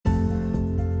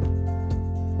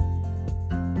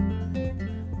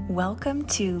Welcome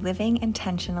to Living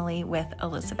Intentionally with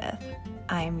Elizabeth.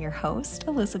 I am your host,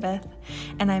 Elizabeth,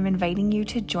 and I'm inviting you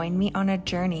to join me on a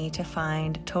journey to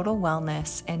find total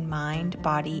wellness in mind,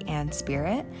 body, and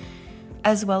spirit,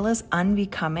 as well as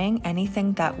unbecoming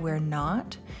anything that we're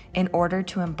not in order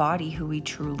to embody who we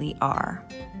truly are.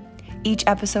 Each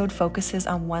episode focuses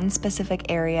on one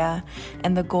specific area,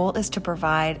 and the goal is to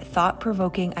provide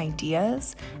thought-provoking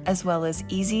ideas as well as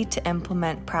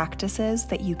easy-to-implement practices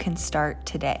that you can start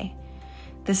today.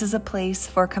 This is a place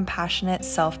for compassionate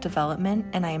self-development,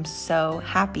 and I am so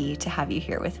happy to have you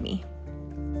here with me.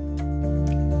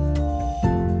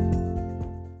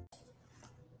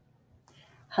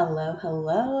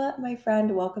 Hello, my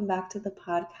friend. Welcome back to the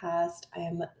podcast. I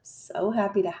am so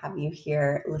happy to have you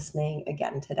here listening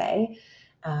again today.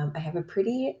 I have a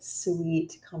pretty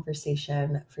sweet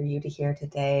conversation for you to hear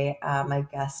today. My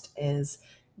guest is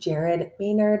Jared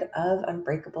Maynard of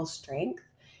Unbreakable Strength.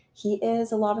 He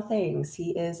is a lot of things.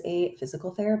 He is a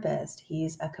physical therapist.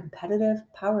 He's a competitive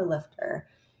powerlifter.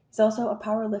 He's also a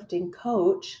powerlifting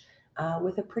coach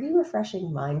with a pretty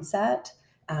refreshing mindset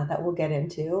that we'll get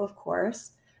into, of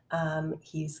course.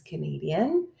 He's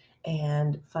Canadian,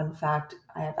 and fun fact,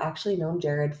 I have actually known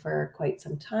Jared for quite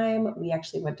some time. We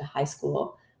actually went to high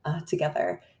school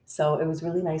together, so it was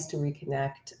really nice to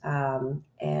reconnect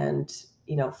and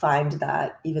find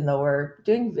that even though we're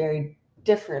doing very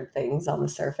different things on the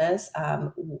surface,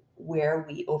 where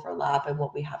we overlap and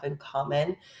what we have in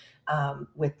common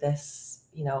with this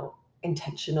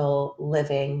intentional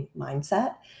living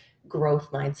mindset, growth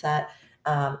mindset.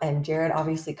 And Jared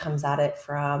obviously comes at it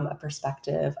from a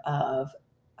perspective of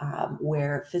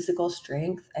where physical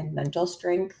strength and mental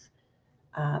strength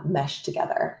mesh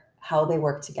together, how they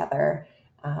work together,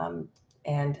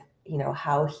 and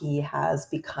how he has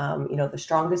become the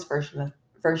strongest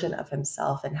version of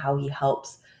himself, and how he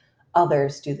helps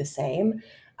others do the same.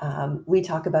 We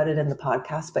talk about it in the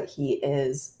podcast, but he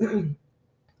is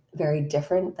very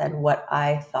different than what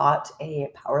I thought a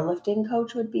powerlifting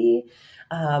coach would be,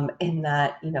 in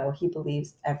that, he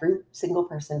believes every single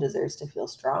person deserves to feel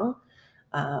strong.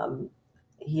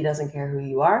 He doesn't care who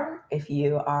you are, if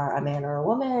you are a man or a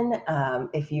woman,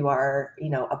 if you are,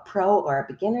 a pro or a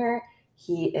beginner.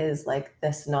 He is like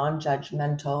this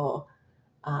non-judgmental,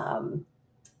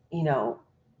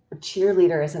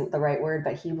 cheerleader isn't the right word,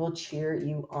 but he will cheer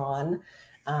you on.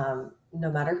 No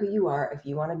matter who you are, if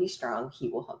you want to be strong, he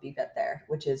will help you get there,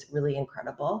 which is really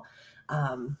incredible.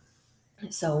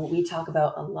 So we talk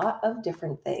about a lot of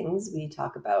different things. We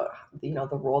talk about, the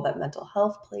role that mental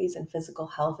health plays in physical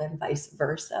health and vice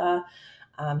versa.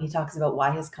 He talks about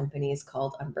why his company is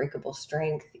called Unbreakable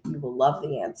Strength. You will love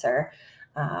the answer.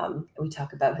 We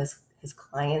talk about his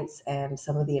clients and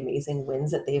some of the amazing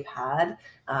wins that they've had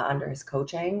under his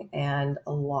coaching, and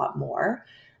a lot more.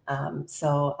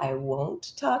 So I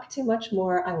won't talk too much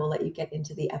more. I will let you get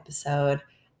into the episode.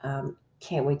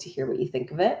 Can't wait to hear what you think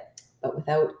of it. But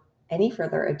without any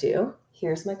further ado,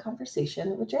 here's my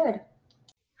conversation with Jared.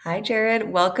 Hi,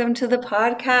 Jared. Welcome to the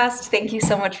podcast. Thank you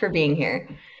so much for being here.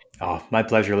 Oh, my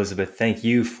pleasure, Elizabeth. Thank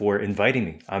you for inviting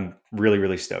me. I'm really,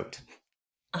 really stoked.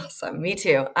 Awesome. Me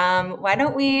too. Why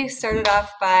don't we start it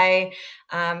off by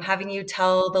having you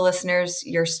tell the listeners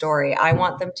your story? I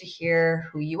want them to hear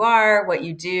who you are, what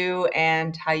you do,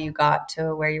 and how you got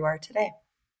to where you are today.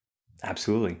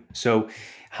 Absolutely. So,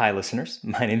 hi, listeners.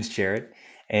 My name is Jared,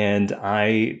 and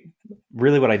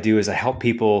what I do is I help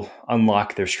people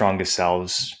unlock their strongest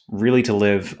selves, really to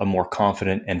live a more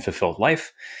confident and fulfilled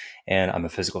life. And I'm a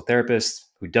physical therapist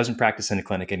who doesn't practice in a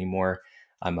clinic anymore.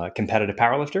 I'm a competitive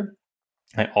powerlifter.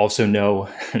 I also know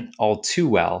all too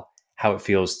well how it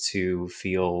feels to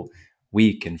feel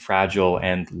weak and fragile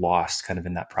and lost kind of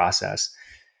in that process.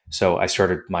 So I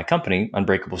started my company,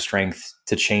 Unbreakable Strength,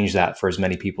 to change that for as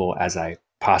many people as I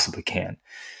possibly can.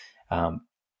 And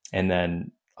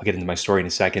then I'll get into my story in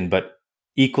a second, but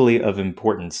equally of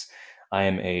importance, I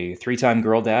am a 3-time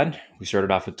girl dad. We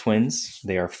started off with twins.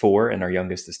 They are 4 and our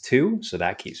youngest is 2. So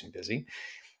that keeps me busy.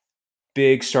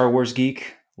 Big Star Wars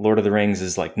geek. Lord of the Rings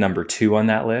is like number 2 on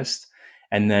that list.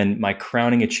 And then my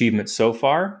crowning achievement so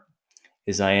far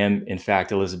is I am, in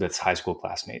fact, Elizabeth's high school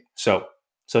classmate. So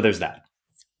there's that.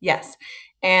 Yes.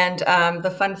 And the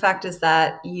fun fact is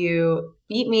that you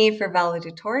beat me for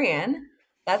valedictorian.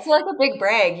 That's like a big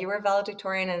brag. You were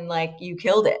valedictorian and like you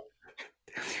killed it.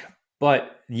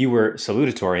 But you were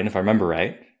salutatorian, if I remember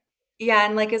right. Yeah.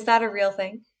 And like, is that a real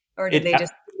thing? Or did they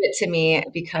just give it to me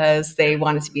because they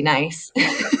wanted to be nice?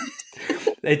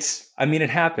 It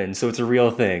happened. So it's a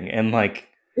real thing. And like,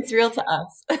 it's real to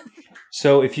us.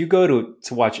 So if you go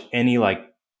to watch any like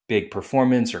big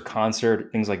performance or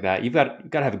concert, things like that, you've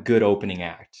got to have a good opening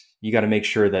act. you got to make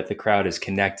sure that the crowd is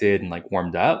connected and like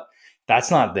warmed up.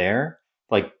 That's not there.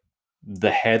 Like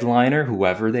the headliner,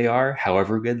 whoever they are,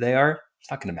 however good they are,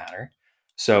 it's not going to matter.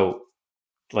 So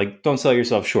like, don't sell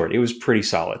yourself short. It was pretty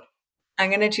solid. I'm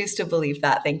going to choose to believe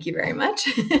that. Thank you very much.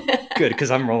 Good,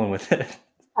 because I'm rolling with it.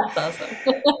 That's awesome.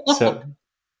 So, I'll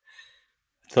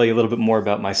tell you a little bit more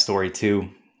about my story too.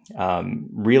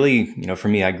 Really, for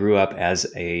me, I grew up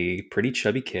as a pretty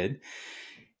chubby kid.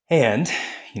 And,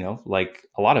 like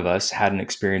a lot of us, had an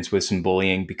experience with some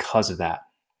bullying because of that.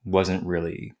 Wasn't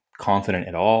really confident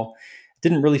at all.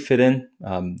 Didn't really fit in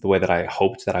the way that I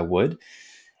hoped that I would.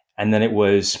 And then it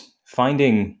was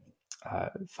finding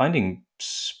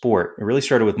sport. It really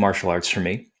started with martial arts for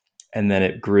me, and then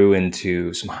it grew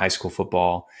into some high school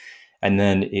football, and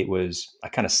then I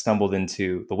kind of stumbled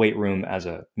into the weight room as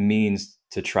a means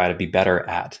to try to be better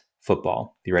at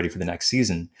football, be ready for the next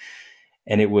season.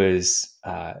 And it was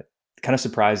kind of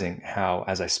surprising how,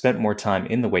 as I spent more time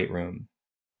in the weight room,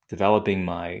 developing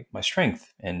my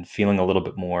strength and feeling a little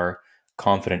bit more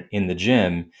confident in the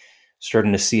gym,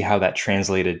 starting to see how that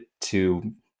translated to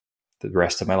the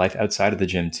rest of my life outside of the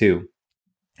gym too.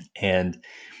 And,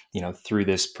 through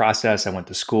this process, I went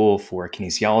to school for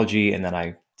kinesiology, and then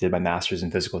I did my master's in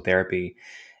physical therapy,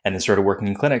 and then started working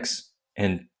in clinics.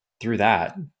 And through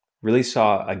that, really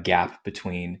saw a gap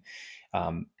between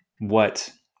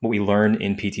what we learn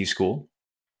in PT school,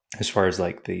 as far as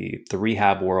like the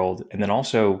rehab world, and then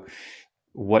also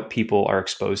what people are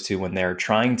exposed to when they're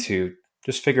trying to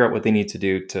just figure out what they need to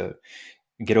do to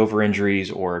get over injuries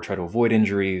or try to avoid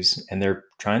injuries, and they're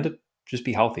trying to just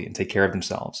be healthy and take care of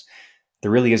themselves.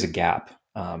 There really is a gap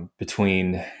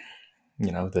between,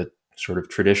 the sort of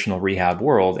traditional rehab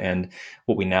world and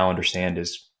what we now understand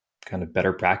is kind of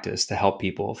better practice to help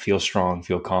people feel strong,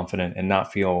 feel confident, and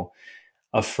not feel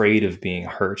afraid of being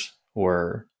hurt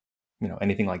or,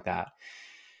 anything like that.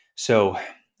 So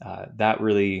that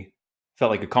really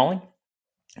felt like a calling.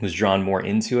 Was drawn more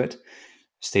into it,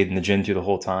 stayed in the gym through the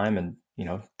whole time, and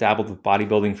dabbled with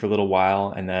bodybuilding for a little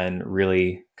while, and then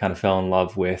really kind of fell in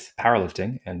love with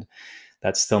powerlifting, and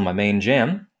that's still my main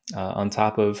jam. On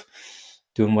top of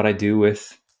doing what I do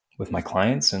with my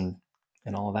clients and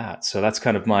all of that. So that's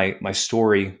kind of my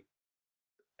story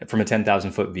from a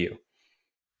 10,000-foot view.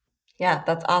 Yeah,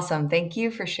 that's awesome. Thank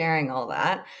you for sharing all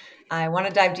that. I want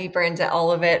to dive deeper into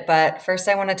all of it, but first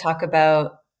I want to talk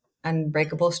about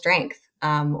Unbreakable Strength.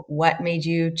 What made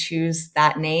you choose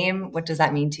that name? What does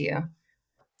that mean to you?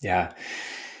 Yeah.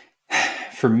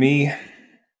 For me,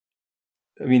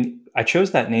 I mean, I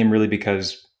chose that name really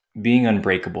because being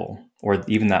unbreakable, or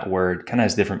even that word, kind of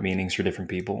has different meanings for different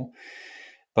people.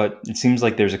 But it seems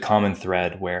like there's a common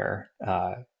thread where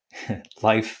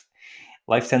life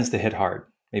tends to hit hard,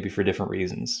 maybe for different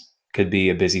reasons. Could be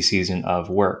a busy season of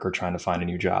work or trying to find a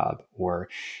new job, or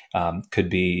could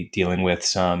be dealing with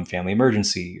some family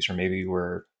emergencies, or maybe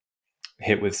we're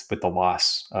hit with the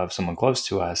loss of someone close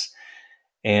to us.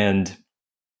 And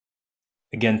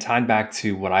again, tied back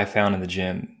to what I found in the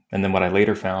gym, and then what I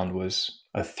later found was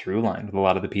a through line with a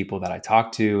lot of the people that I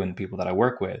talk to and the people that I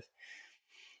work with.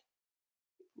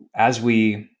 As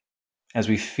we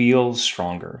feel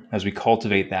stronger, as we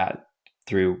cultivate that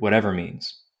through whatever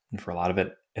means, and for a lot of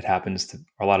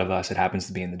us, it happens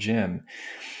to be in the gym,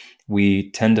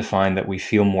 we tend to find that we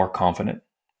feel more confident.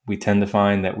 We tend to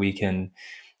find that we can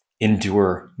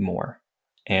endure more.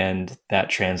 And that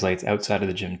translates outside of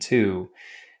the gym too.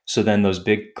 So then those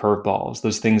big curveballs,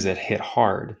 those things that hit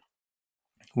hard,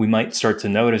 we might start to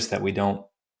notice that we don't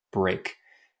break,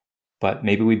 but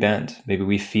maybe we bend, maybe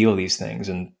we feel these things.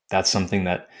 And that's something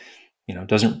that,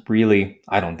 doesn't really,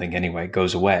 I don't think anyway,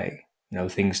 goes away.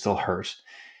 Things still hurt,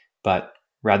 but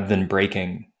rather than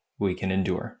breaking, we can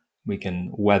endure, we can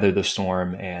weather the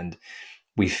storm, and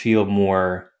we feel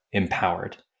more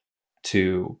empowered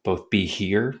to both be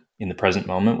here in the present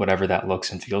moment, whatever that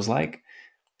looks and feels like,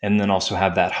 and then also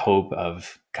have that hope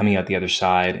of coming out the other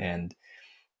side and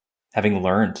having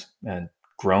learned and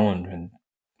grown and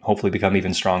hopefully become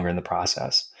even stronger in the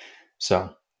process.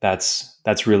 So that's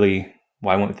really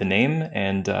why I went with the name,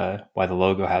 and why the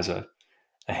logo has a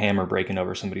hammer breaking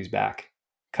over somebody's back.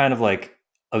 Kind of like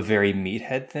a very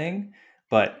meathead thing,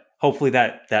 but hopefully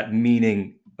that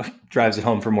meaning drives it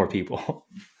home for more people.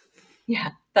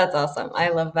 Yeah, that's awesome. I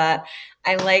love that.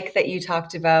 I like that you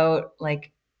talked about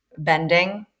like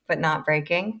bending, but not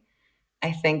breaking.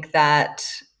 I think that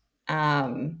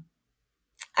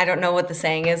I don't know what the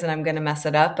saying is, and I'm going to mess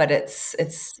it up, but it's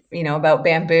about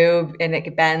bamboo and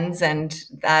it bends, and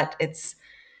that it's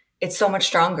so much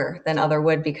stronger than other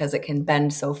wood because it can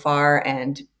bend so far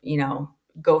and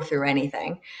go through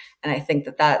anything. And I think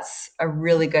that that's a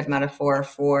really good metaphor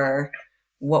for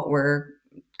what we're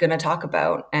going to talk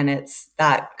about. And it's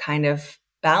that kind of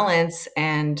balance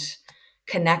and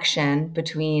connection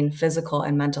between physical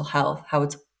and mental health, how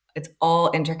it's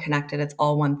all interconnected. It's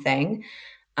all one thing.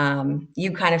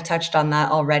 You kind of touched on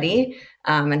that already,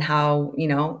 and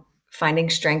how, finding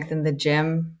strength in the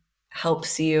gym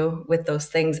helps you with those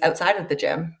things outside of the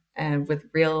gym and with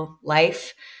real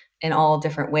life in all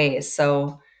different ways.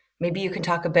 So maybe you can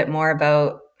talk a bit more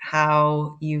about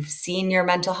how you've seen your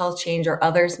mental health change or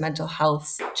others' mental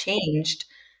health changed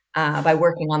by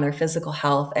working on their physical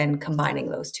health and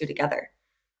combining those two together.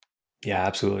 Yeah,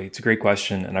 absolutely. It's a great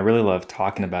question. And I really love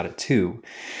talking about it too.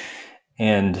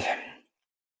 And,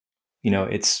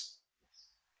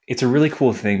 it's a really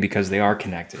cool thing because they are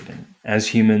connected. And as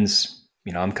humans,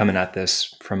 I'm coming at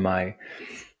this from my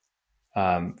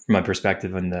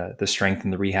perspective in the strength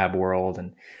and the rehab world.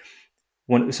 And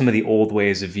some of the old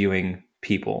ways of viewing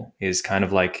people is kind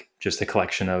of like just a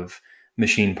collection of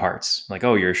machine parts. Like,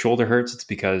 oh, your shoulder hurts. It's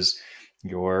because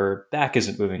your back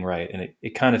isn't moving right. And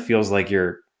it kind of feels like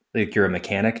you're a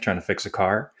mechanic trying to fix a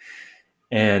car.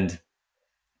 And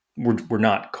we're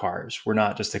not cars. We're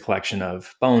not just a collection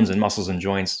of bones and muscles and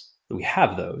joints. We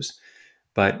have those,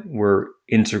 but we're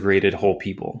integrated whole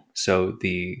people. So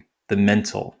the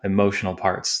mental, emotional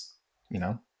parts,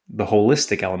 the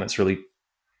holistic elements really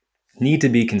need to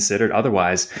be considered.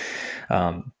 Otherwise,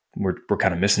 we're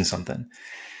kind of missing something.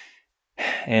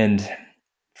 And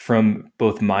from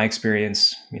both my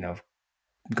experience,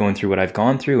 going through what I've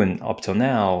gone through and up till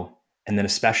now, and then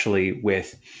especially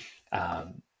with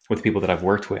people that I've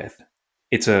worked with,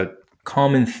 it's a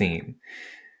common theme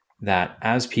that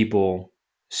as people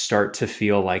start to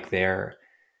feel like they're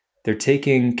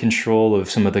taking control of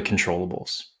some of the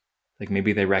controllables, like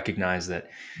maybe they recognize that,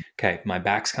 okay, my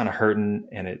back's kind of hurting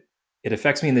and it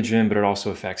affects me in the gym, but it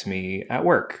also affects me at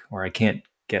work, or I can't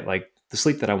get like the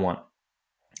sleep that I want.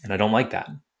 And I don't like that,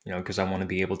 because I want to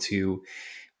be able to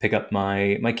pick up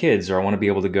my kids, or I want to be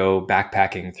able to go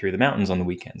backpacking through the mountains on the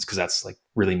weekends, because that's like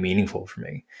really meaningful for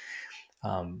me.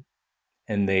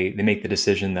 And they make the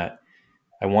decision that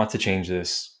I want to change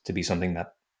this to be something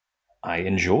that I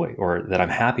enjoy, or that I'm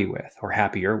happy with, or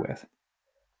happier with.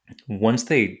 Once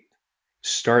they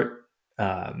start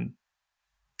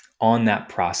on that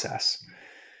process,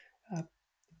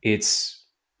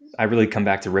 I really come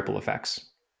back to ripple effects,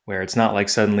 where it's not like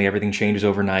suddenly everything changes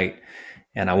overnight.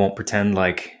 And I won't pretend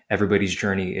like everybody's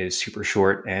journey is super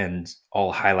short and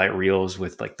all highlight reels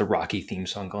with like the Rocky theme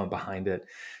song going behind it.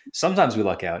 Sometimes we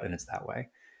luck out and it's that way.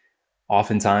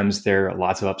 Oftentimes there are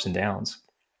lots of ups and downs,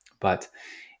 but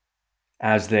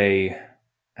as they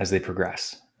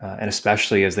progress, and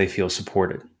especially as they feel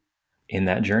supported in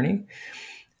that journey,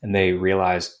 and they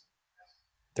realize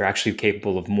they're actually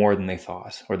capable of more than they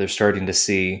thought, or they're starting to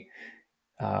see,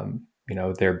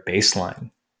 their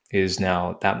baseline is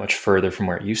now that much further from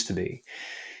where it used to be.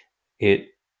 It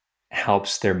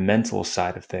helps their mental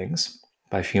side of things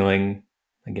by feeling,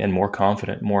 again, more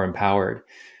confident, more empowered,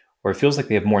 or it feels like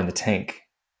they have more in the tank,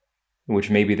 which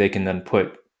maybe they can then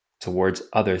put towards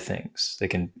other things. They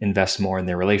can invest more in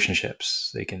their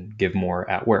relationships. They can give more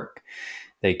at work.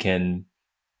 They can,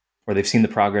 or they've seen the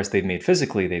progress they've made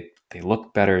physically. They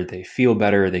look better. They feel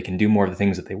better. They can do more of the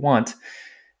things that they want.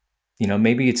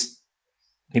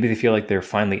 Maybe they feel like they're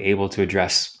finally able to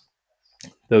address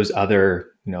those other,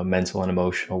 mental and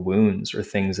emotional wounds, or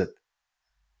things that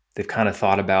they've kind of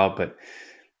thought about, but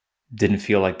didn't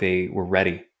feel like they were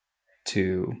ready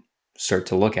to start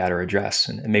to look at or address.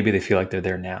 And maybe they feel like they're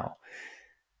there now.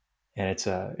 And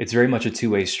it's very much a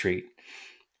two-way street,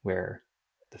 where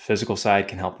the physical side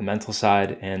can help the mental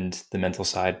side, and the mental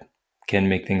side can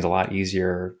make things a lot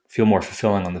easier, feel more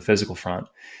fulfilling on the physical front.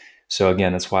 So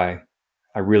again, that's why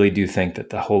I really do think that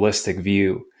the holistic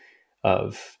view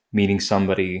of meeting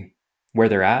somebody where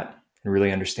they're at and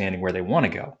really understanding where they want to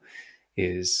go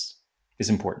is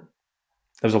important.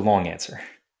 That was a long answer.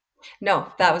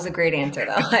 No, that was a great answer,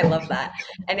 though. I love that.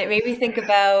 And it made me think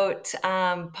about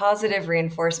positive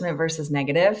reinforcement versus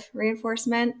negative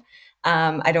reinforcement.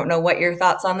 I don't know what your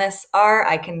thoughts on this are.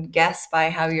 I can guess by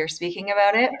how you're speaking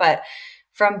about it, but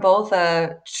from both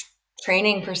a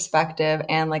training perspective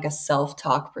and like a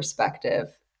self-talk perspective,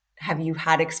 have you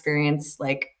had experience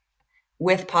like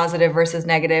with positive versus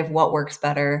negative? What works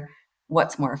better?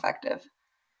 What's more effective?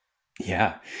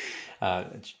 Yeah. I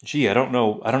don't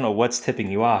know what's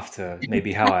tipping you off to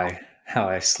maybe how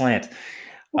I slant.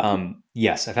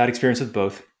 Yes, I've had experience with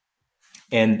both,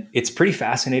 and it's pretty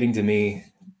fascinating to me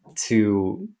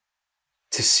to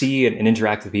see and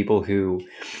interact with people who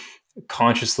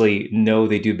consciously know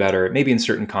they do better, maybe in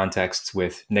certain contexts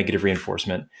with negative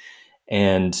reinforcement,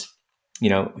 and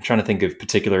I'm trying to think of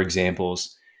particular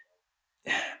examples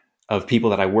of people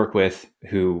that I work with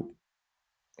who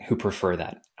prefer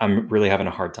that. I'm really having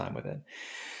a hard time with it.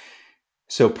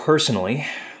 So personally,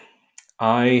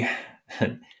 I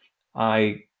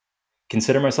I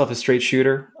consider myself a straight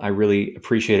shooter. I really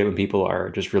appreciate it when people are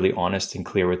just really honest and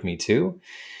clear with me too.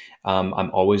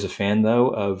 I'm always a fan though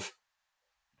of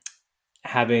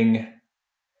having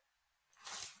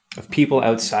of people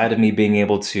outside of me being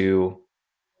able to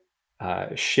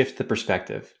shift the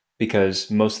perspective,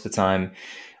 because most of the time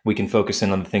we can focus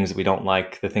in on the things that we don't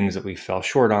like, the things that we fell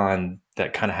short on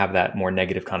that kind of have that more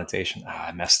negative connotation.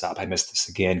 I messed up. I missed this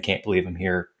again. Can't believe I'm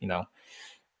here.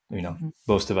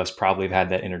 Most of us probably have had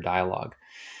that inner dialogue.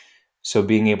 So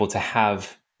being able to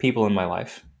have people in my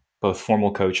life, both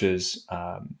formal coaches,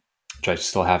 which I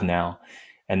still have now,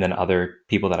 and then other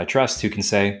people that I trust who can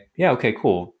say, yeah, okay,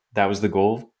 cool. That was the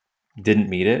goal. Didn't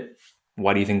meet it.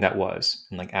 Why do you think that was?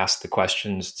 And like ask the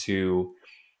questions to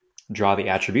draw the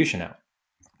attribution out,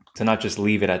 to not just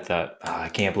leave it at the, I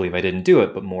can't believe I didn't do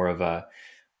it, but more of a,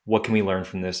 what can we learn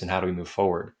from this and how do we move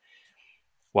forward?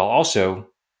 While also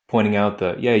pointing out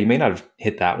that, yeah, you may not have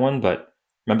hit that one, but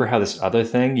remember how this other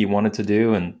thing you wanted to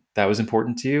do and that was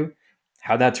important to you?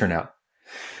 How'd that turn out?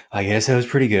 I guess that was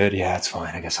pretty good. Yeah, it's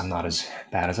fine. I guess I'm not as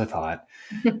bad as I thought.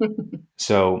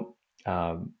 So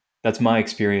that's my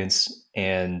experience.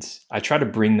 And I try to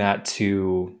bring that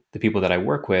to the people that I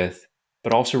work with,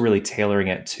 but also really tailoring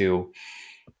it to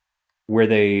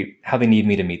how they need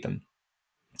me to meet them.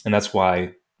 And that's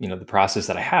why, the process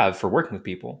that I have for working with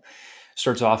people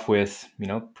starts off with,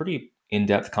 pretty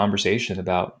in-depth conversation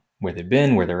about where they've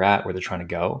been, where they're at, where they're trying to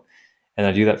go. And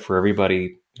I do that for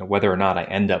everybody, whether or not I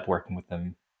end up working with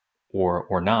them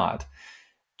or not,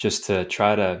 just to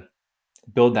try to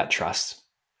build that trust,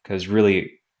 because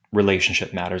really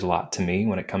relationship matters a lot to me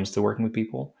when it comes to working with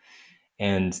people.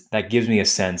 And that gives me a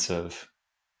sense of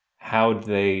how do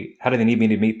they need me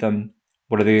to meet them?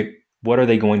 What are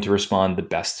they going to respond the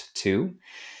best to?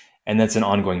 And that's an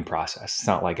ongoing process. It's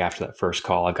not like after that first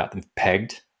call, I've got them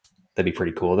pegged. That'd be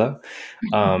pretty cool though.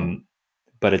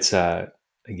 But it's,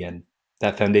 again,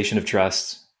 that foundation of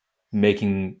trust,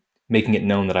 making it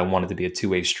known that I want it to be a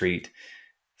two-way street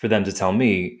for them to tell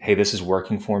me, hey, this is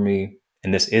working for me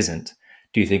and this isn't.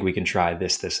 Do you think we can try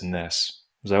this, this, and this?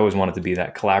 Because I always want it to be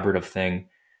that collaborative thing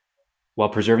while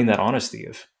preserving that honesty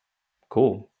of,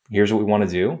 cool, here's what we want to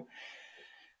do.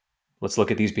 Let's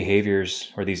look at these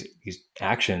behaviors or these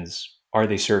actions. Are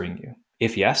they serving you?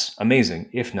 If yes, amazing.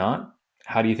 If not,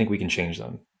 how do you think we can change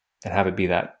them and have it be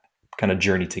that kind of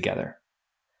journey together?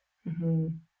 Mm-hmm.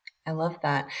 I love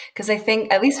that. Because I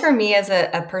think, at least for me as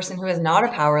a person who is not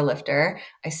a power lifter,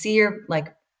 I see your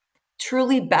like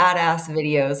truly badass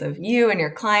videos of you and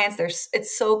your clients.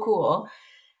 It's so cool.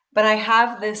 But I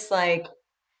have this like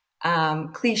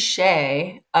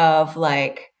cliche of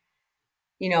like,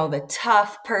 the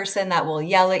tough person that will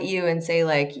yell at you and say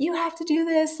like, you have to do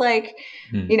this, like,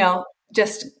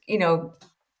 just,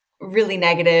 really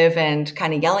negative and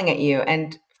kind of yelling at you.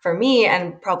 And for me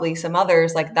and probably some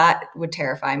others, like that would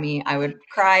terrify me. I would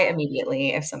cry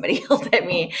immediately if somebody yelled at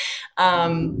me.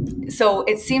 So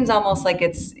it seems almost like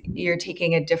you're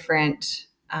taking a different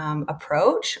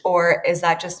approach, or is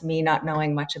that just me not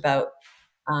knowing much about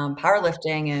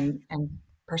powerlifting and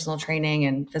personal training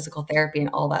and physical therapy and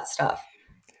all that stuff?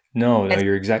 No,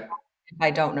 you're exact.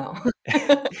 I don't know.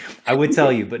 I would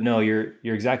tell you, but no, you're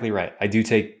exactly right. I do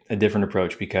take a different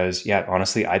approach because, yeah,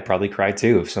 honestly, I'd probably cry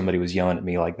too if somebody was yelling at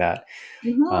me like that.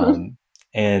 Mm-hmm.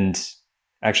 And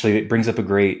actually, it brings up a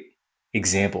great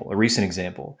example, a recent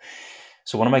example.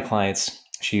 So one of my clients,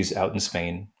 she's out in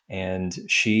Spain, and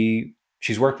she's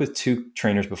worked with two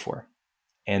trainers before,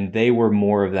 and they were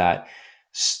more of that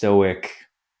stoic.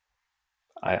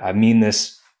 I mean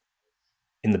this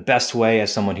in the best way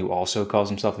as someone who also calls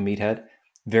himself a meathead,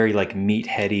 very like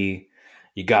meatheady.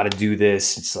 You got to do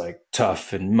this. It's like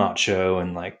tough and macho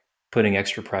and like putting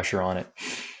extra pressure on it.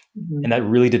 Mm-hmm. And that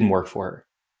really didn't work for her.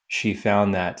 She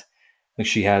found that like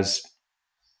she has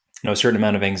a certain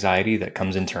amount of anxiety that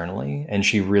comes internally. And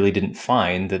she really didn't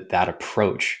find that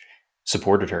approach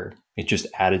supported her. It just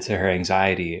added to her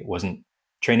anxiety.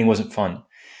 Training wasn't fun.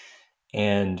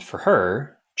 And for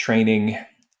her, training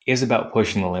is about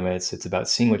pushing the limits. It's about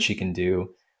seeing what she can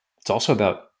do. It's also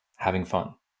about having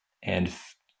fun. And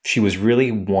she was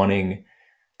really wanting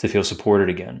to feel supported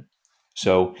again.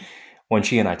 So when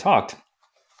she and I talked,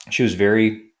 she was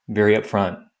very, very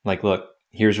upfront. Like, look,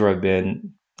 here's where I've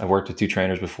been. I've worked with two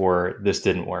trainers before. This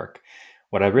didn't work.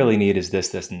 What I really need is this,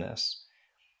 this, and this.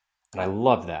 And I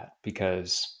love that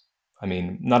because,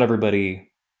 not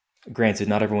everybody, granted,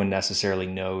 not everyone necessarily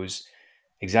knows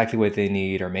exactly what they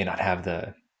need or may not have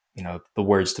the, the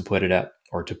words to put it up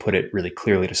or to put it really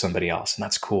clearly to somebody else. And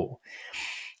that's cool.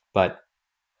 But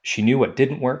she knew what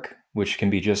didn't work, which can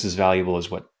be just as valuable as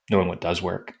knowing what does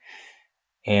work.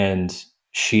 And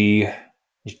she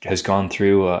has gone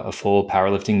through a full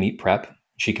powerlifting meet prep.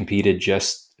 She competed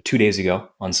just 2 days ago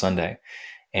on Sunday,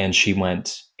 and she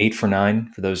went 8 for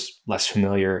 9. For those less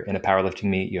familiar, in a powerlifting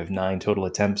meet, you have 9 total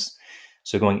attempts.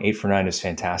 So going 8 for 9 is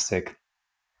fantastic.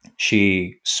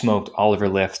 She smoked all of her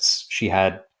lifts. She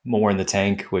had more in the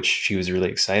tank, which she was really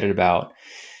excited about.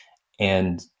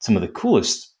 And some of the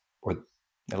coolest, or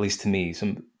at least to me,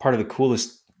 some part of the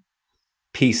coolest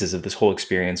pieces of this whole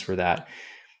experience were that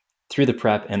through the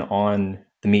prep and on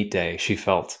the meet day, she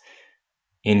felt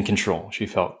in control. She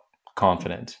felt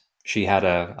confident. She had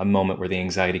a moment where the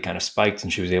anxiety kind of spiked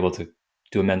and she was able to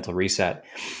do a mental reset.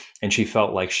 And she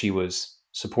felt like she was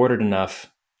supported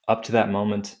enough up to that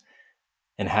moment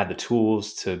and had the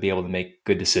tools to be able to make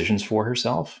good decisions for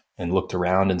herself, and looked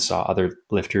around and saw other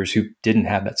lifters who didn't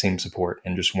have that same support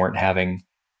and just weren't having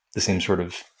the same sort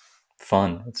of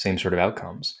fun, the same sort of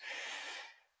outcomes.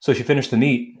 So she finished the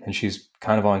meet and she's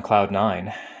kind of on cloud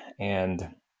 9.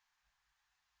 And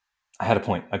I had a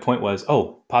point. My point was,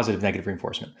 positive, negative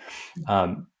reinforcement.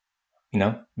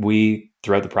 We,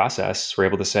 throughout the process, were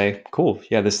able to say, cool,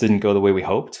 yeah, this didn't go the way we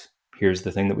hoped. Here's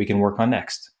the thing that we can work on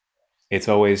next. It's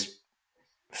always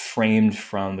framed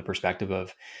from the perspective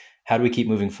of how do we keep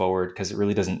moving forward? Because it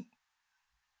really doesn't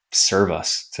serve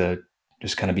us to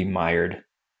just kind of be mired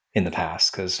in the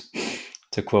past. Because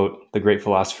to quote the great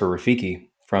philosopher Rafiki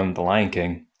from The Lion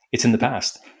King, it's in the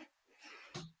past.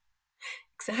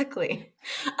 Exactly.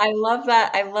 I love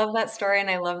that. I love that story. And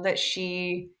I love that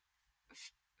she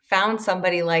found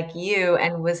somebody like you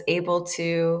and was able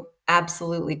to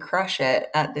absolutely crush it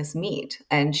at this meet.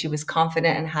 And she was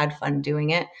confident and had fun doing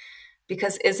it,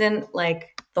 because isn't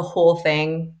like the whole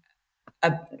thing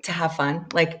to have fun,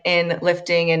 like in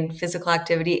lifting and physical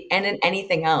activity and in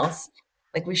anything else,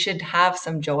 like we should have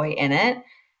some joy in it.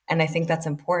 And I think that's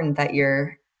important that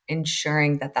you're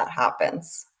ensuring that that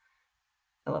happens.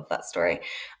 I love that story.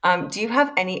 Do you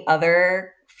have any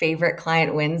other favorite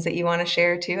client wins that you want to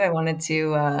share too? I wanted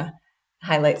to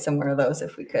highlight some more of those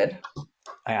if we could.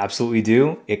 I absolutely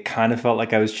do. It kind of felt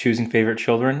like I was choosing favorite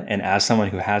children. And as someone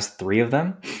who has 3 of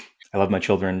them, I love my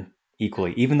children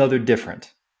equally, even though they're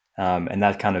different. And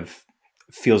that kind of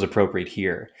feels appropriate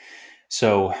here.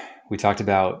 So we talked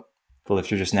about the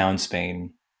lifter just now in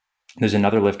Spain. There's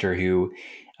another lifter who,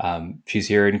 she's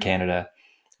here in Canada.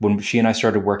 When she and I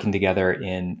started working together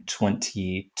in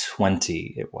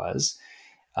 2020, it was,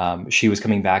 she was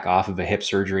coming back off of a hip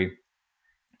surgery.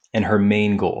 And her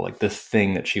main goal, like the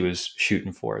thing that she was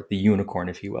shooting for, the unicorn,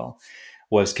 if you will,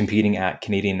 was competing at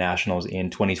Canadian Nationals in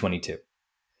 2022.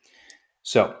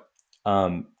 So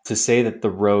to say that the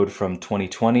road from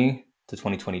 2020 to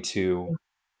 2022,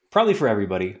 probably for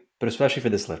everybody, but especially for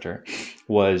this lifter,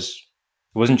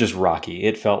 wasn't just rocky.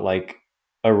 It felt like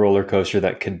a roller coaster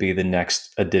that could be the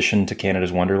next addition to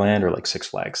Canada's Wonderland, or like Six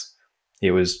Flags.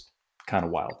 It was kind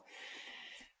of wild.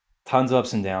 Tons of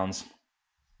ups and downs.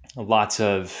 Lots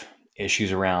of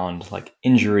issues around like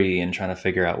injury and trying to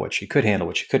figure out what she could handle,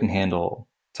 what she couldn't handle.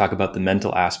 Talk about the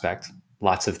mental aspect.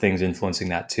 Lots of things influencing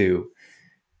that too.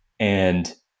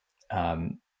 And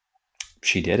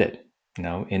she did it.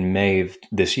 In May of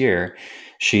this year,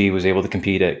 she was able to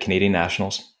compete at Canadian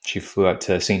Nationals. She flew out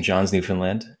to St. John's,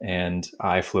 Newfoundland, and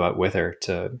I flew out with her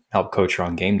to help coach her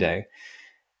on game day.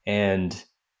 And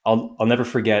I'll never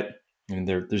forget.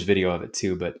 There's video of it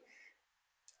too, but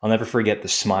I'll never forget the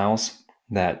smiles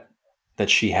that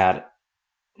she had,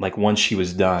 like once she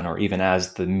was done, or even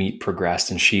as the meet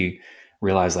progressed and she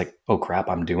realized like, oh crap,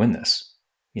 I'm doing this,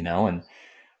 and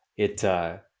it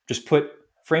just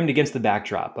framed against the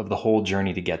backdrop of the whole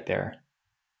journey to get there.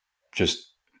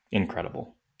 Just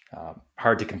incredible.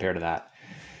 Hard to compare to that.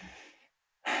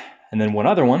 And then one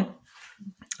other one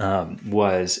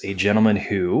was a gentleman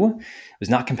who was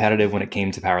not competitive when it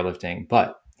came to powerlifting,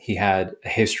 but he had a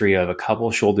history of a couple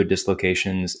shoulder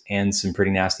dislocations and some pretty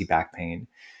nasty back pain.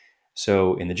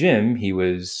 So in the gym, he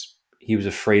was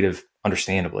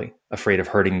understandably afraid of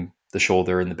hurting the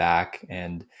shoulder and the back,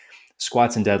 and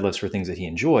squats and deadlifts were things that he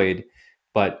enjoyed,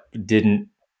 but didn't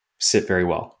sit very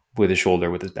well with his shoulder,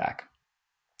 with his back.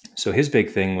 So his big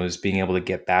thing was being able to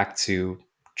get back to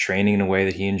training in a way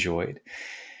that he enjoyed,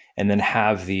 and then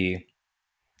have the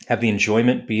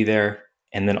enjoyment be there,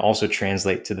 and then also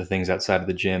translate to the things outside of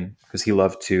the gym, because he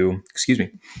loved to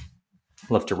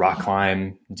rock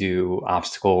climb, do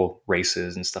obstacle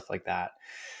races and stuff like that.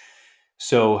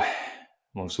 So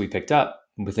once we picked up,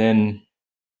 within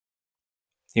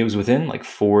it was within like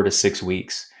 4 to 6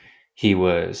 weeks, he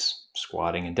was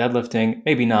squatting and deadlifting,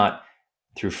 maybe not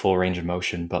through full range of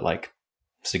motion, but like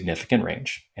significant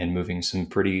range and moving some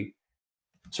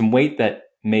weight that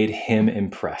made him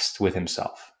impressed with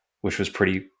himself, which was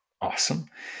pretty awesome.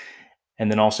 And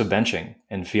then also benching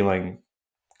and feeling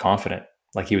confident,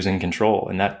 like he was in control.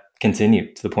 And that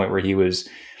continued to the point where he was,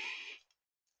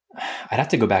 I'd have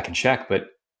to go back and check, but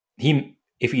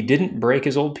if he didn't break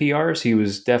his old PRs, he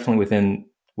was definitely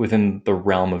within the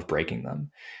realm of breaking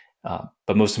them.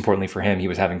 But most importantly for him, he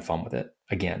was having fun with it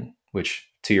again, which,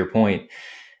 to your point,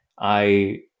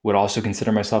 I would also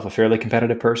consider myself a fairly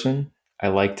competitive person. I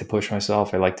like to push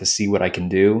myself. I like to see what I can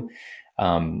do.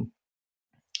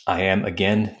 I am,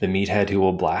 again, the meathead who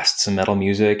will blast some metal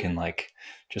music and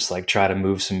just try to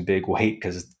move some big weight,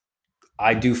 because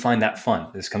I do find that fun.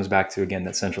 This comes back to, again,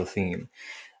 that central theme.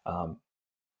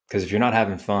 Because if you're not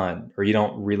having fun, or you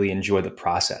don't really enjoy the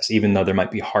process, even though there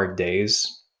might be hard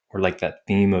days, or like that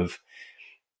theme of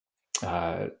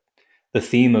the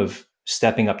theme of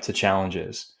stepping up to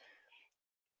challenges,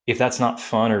 if that's not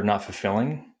fun or not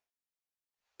fulfilling,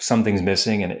 something's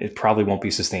missing, and it probably won't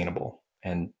be sustainable.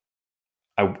 And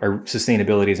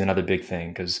sustainability is another big thing,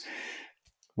 because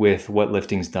with what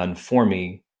lifting's done for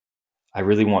me, I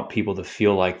really want people to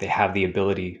feel like they have the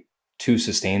ability to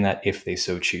sustain that if they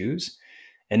so choose,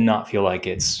 and not feel like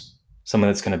it's someone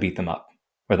that's going to beat them up,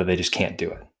 whether they just can't do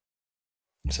it.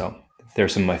 So they're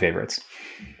some of my favorites.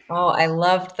 Oh, I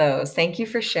loved those. Thank you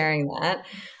for sharing that.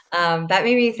 That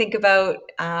made me think about,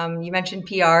 you mentioned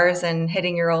PRs and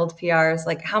hitting your old PRs.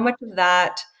 Like, how much of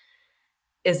that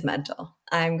is mental?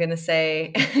 I'm going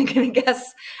to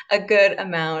guess a good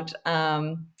amount.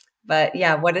 But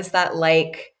yeah, what is that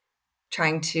like,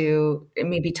 trying to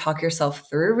maybe talk yourself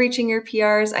through reaching your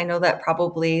PRs? I know that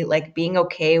probably like being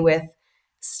okay with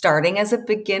starting as a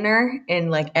beginner in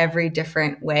like every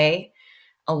different way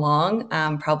along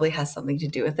probably has something to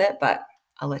do with it, but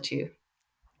I'll let you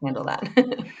handle that.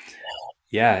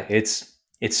 Yeah, it's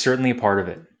certainly a part of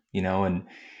it, and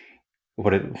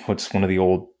what's one of the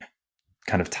old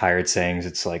kind of tired sayings?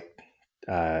 It's like,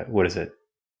 what is it?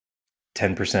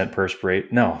 10%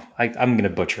 perspirate. No, I'm going to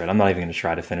butcher it. I'm not even going to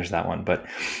try to finish that one, but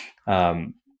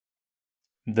the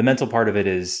mental part of it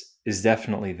is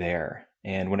definitely there.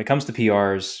 And when it comes to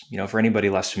PRs, for anybody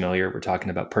less familiar, we're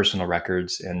talking about personal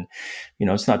records, and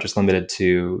it's not just limited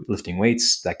to lifting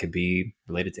weights. That could be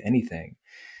related to anything.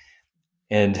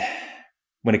 And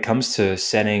when it comes to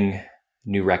setting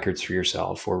new records for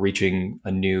yourself, or reaching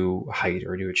a new height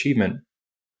or a new achievement,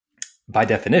 by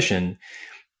definition,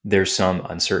 there's some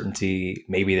uncertainty.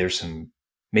 Maybe there's some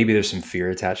fear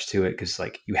attached to it, because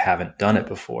like you haven't done it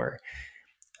before.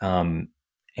 And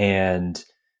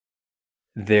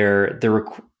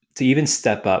to even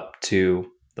step up to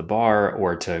the bar,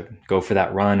 or to go for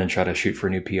that run and try to shoot for a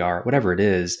new PR, whatever it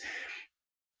is,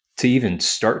 to even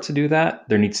start to do that,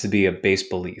 there needs to be a base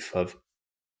belief of,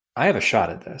 I have a shot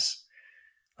at this.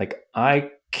 Like,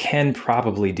 I can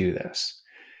probably do this.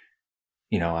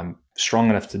 I'm strong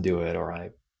enough to do it, or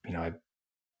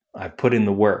I've put in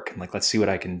the work, and like, let's see what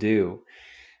I can do.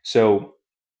 So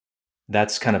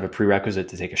that's kind of a prerequisite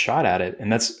to take a shot at it.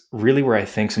 And that's really where I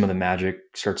think some of the magic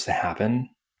starts to happen,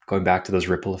 going back to those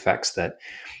ripple effects that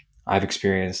I've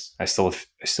experienced, I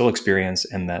still experience,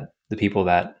 and that the people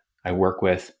that I work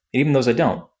with, even those I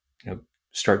don't,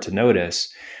 start to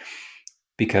notice.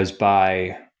 Because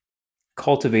by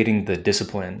cultivating the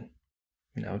discipline,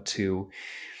 to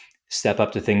step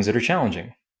up to things that are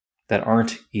challenging, that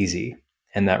aren't easy,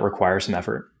 and that require some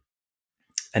effort,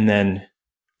 and then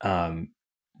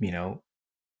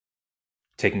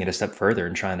taking it a step further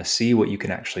and trying to see what you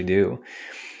can actually do.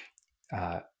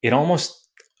 It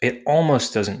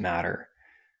almost doesn't matter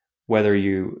whether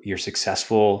you're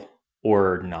successful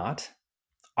or not.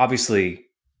 Obviously,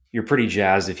 you're pretty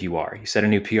jazzed if you are. You set a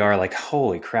new PR, like,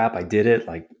 holy crap, I did it,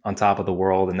 like on top of the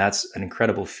world. And that's an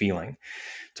incredible feeling.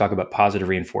 Talk about positive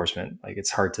reinforcement. Like, it's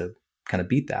hard to kind of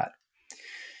beat that.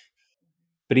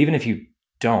 But even if you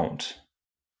don't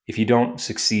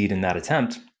succeed in that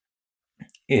attempt,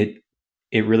 it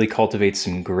really cultivates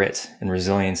some grit and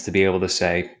resilience to be able to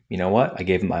say, you know what, I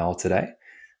gave it my all today.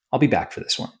 I'll be back for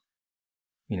this one.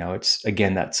 It's,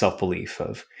 again, that self-belief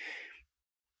of,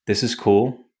 this is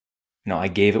cool. I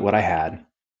gave it what I had,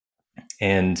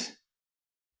 and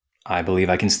I believe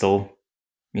I can still,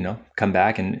 come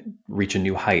back and reach a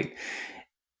new height.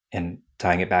 And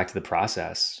tying it back to the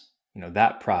process,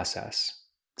 that process,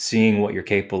 seeing what you're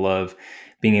capable of,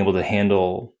 being able to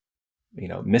handle,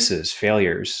 misses,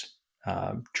 failures,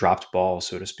 dropped balls,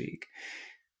 so to speak.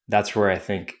 That's where I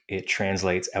think it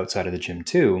translates outside of the gym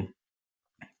too,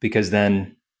 because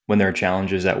then when there are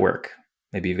challenges at work.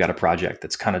 Maybe you've got a project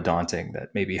that's kind of daunting that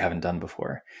maybe you haven't done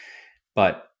before,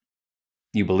 but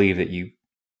you believe that you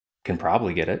can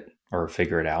probably get it or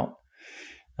figure it out.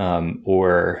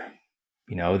 Or,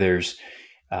 there's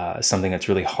something that's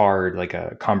really hard, like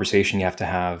a conversation you have to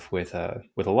have with a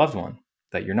loved one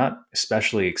that you're not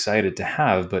especially excited to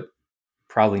have, but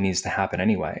probably needs to happen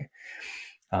anyway.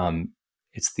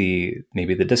 It's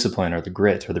maybe the discipline or the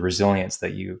grit or the resilience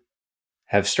that you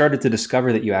have started to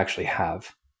discover that you actually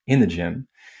have in the gym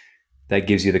that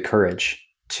gives you the courage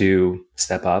to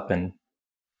step up and,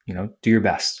 do your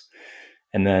best.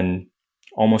 And then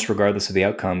almost regardless of the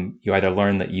outcome, you either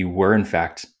learn that you were in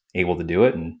fact able to do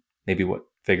it and maybe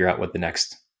figure out what the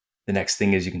next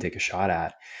thing is you can take a shot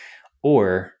at,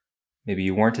 or maybe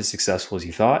you weren't as successful as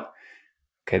you thought.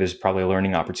 Okay, there's probably a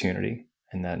learning opportunity.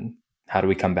 And then how do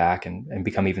we come back and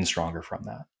become even stronger from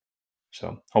that?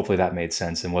 So hopefully that made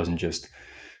sense and wasn't just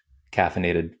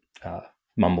caffeinated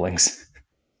mumblings.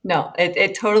 No,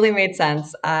 it totally made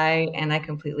sense. I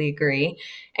completely agree.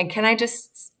 And can I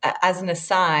just, as an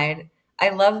aside, I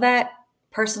love that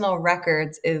personal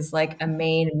records is like a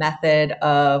main method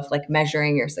of like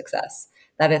measuring your success.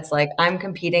 That it's like I'm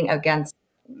competing against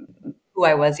who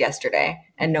I was yesterday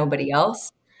and nobody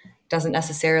else. Doesn't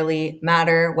necessarily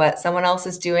matter what someone else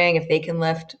is doing if they can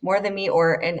lift more than me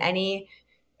or in any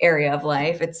area of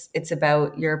life. It's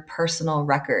about your personal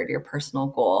record, your personal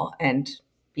goal, and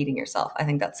beating yourself. I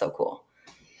think that's so cool.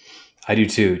 I do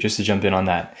too. Just to jump in on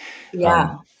that.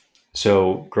 Yeah.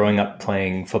 So growing up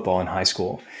playing football in high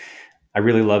school, I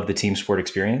really loved the team sport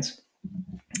experience.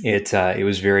 It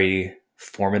was very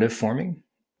formative for me.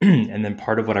 And then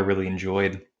part of what I really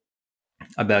enjoyed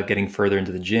about getting further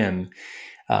into the gym,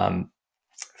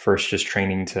 first just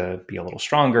training to be a little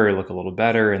stronger, look a little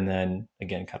better, and then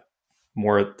again, kind of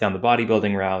more down the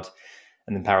bodybuilding route,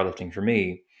 and then powerlifting for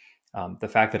me. The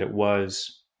fact that it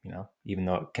was, even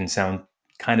though it can sound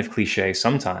kind of cliche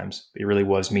sometimes, it really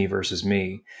was me versus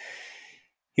me.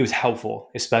 It was helpful,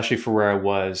 especially for where I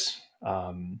was,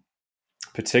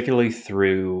 particularly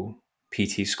through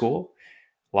PT school.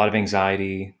 A lot of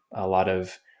anxiety, a lot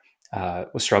of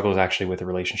struggles actually with the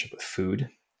relationship with food.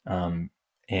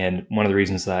 And one of the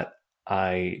reasons that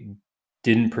I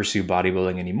didn't pursue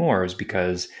bodybuilding anymore is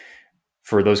because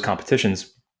for those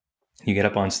competitions, you get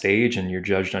up on stage and you're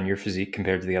judged on your physique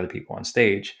compared to the other people on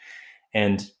stage.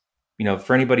 And,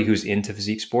 for anybody who's into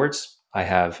physique sports, I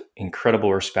have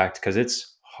incredible respect because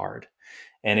it's hard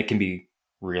and it can be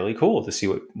really cool to see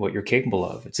what you're capable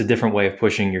of. It's a different way of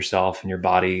pushing yourself and your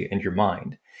body and your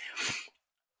mind.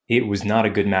 It was not a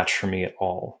good match for me at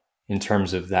all in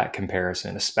terms of that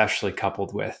comparison, especially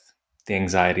coupled with the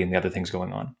anxiety and the other things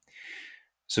going on.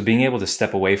 So being able to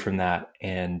step away from that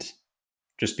and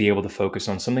just be able to focus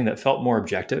on something that felt more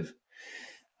objective,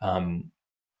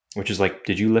 which is like,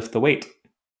 did you lift the weight?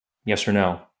 Yes or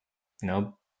no?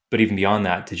 But even beyond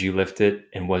that, did you lift it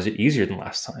and was it easier than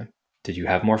last time? Did you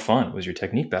have more fun? Was your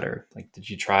technique better? Like, did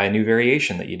you try a new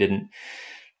variation that you didn't,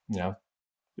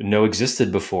 know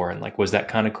existed before? And like, was that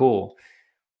kind of cool?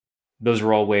 Those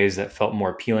were all ways that felt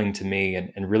more appealing to me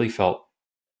and really felt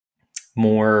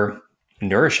more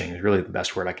nourishing is really the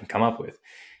best word I can come up with,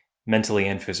 mentally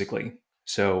and physically.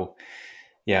 So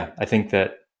yeah, I think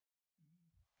that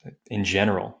in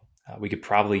general, we could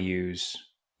probably use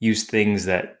things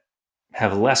that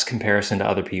have less comparison to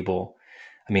other people.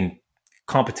 I mean,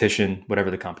 competition, whatever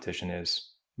the competition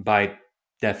is, by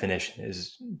definition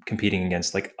is competing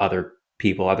against like other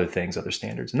people, other things, other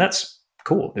standards. And that's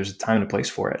cool. There's a time and a place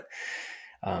for it.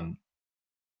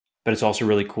 But it's also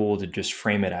really cool to just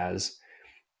frame it as,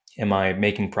 am I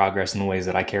making progress in the ways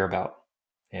that I care about?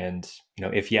 And,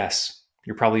 if yes,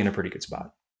 you're probably in a pretty good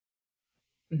spot.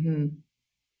 Mm-hmm.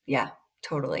 Yeah,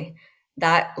 totally.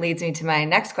 That leads me to my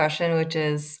next question, which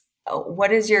is,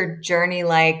 what is your journey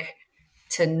like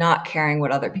to not caring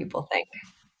what other people think?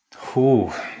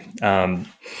 Ooh,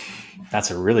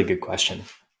 that's a really good question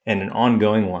and an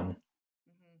ongoing one.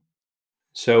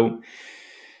 So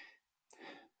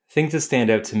things that stand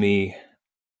out to me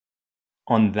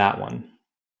on that one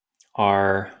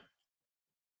are,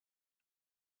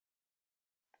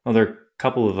 there are a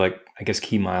couple of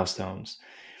key milestones.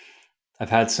 I've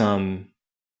had some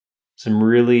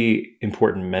really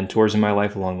important mentors in my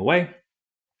life along the way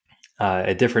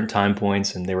at different time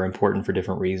points, and they were important for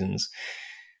different reasons.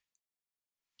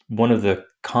 One of the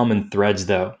common threads,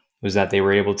 though, was that they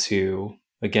were able to,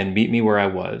 again, meet me where I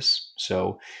was.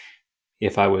 So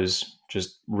if I was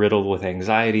just riddled with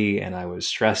anxiety and I was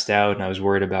stressed out and I was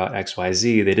worried about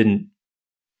XYZ, they didn't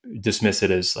dismiss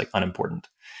it as like unimportant,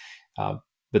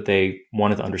 but they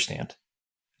wanted to understand.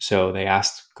 So they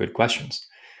asked good questions.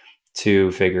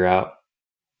 to figure out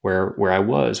where I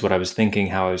was, what I was thinking,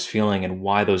 how I was feeling, and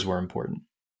why those were important.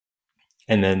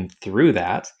 And then through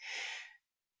that,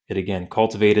 it again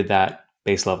cultivated that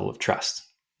base level of trust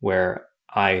where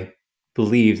I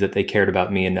believed that they cared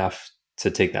about me enough to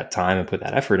take that time and put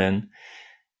that effort in.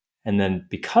 And then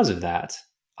because of that,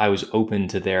 I was open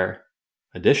to their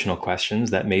additional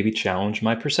questions that maybe challenged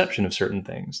my perception of certain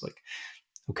things. Like,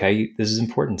 okay, this is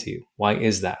important to you. Why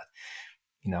is that?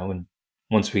 And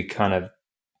once we kind of,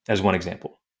 as one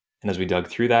example, and as we dug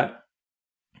through that,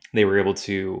 they were able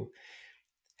to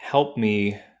help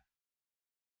me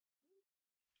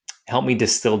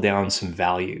distill down some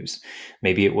values.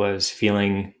 Maybe it was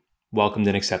feeling welcomed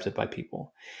and accepted by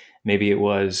people. Maybe it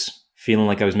was feeling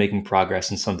like I was making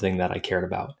progress in something that I cared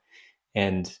about.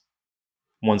 And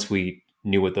once we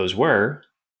knew what those were,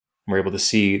 we were able to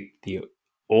see the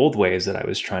old ways that I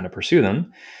was trying to pursue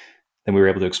them, then we were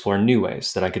able to explore new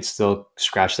ways that I could still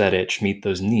scratch that itch, meet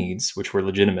those needs, which were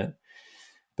legitimate,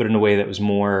 but in a way that was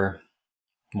more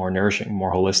nourishing,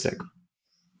 more holistic.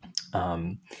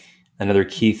 Another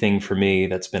key thing for me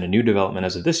that's been a new development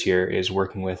as of this year is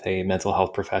working with a mental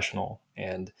health professional.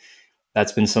 And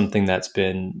that's been something that's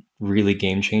been really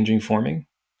game changing for me.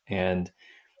 And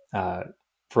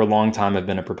for a long time, I've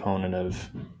been a proponent of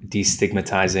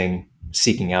destigmatizing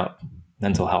seeking out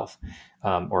mental health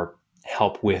or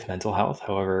help with mental health,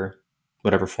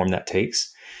 whatever form that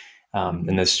takes.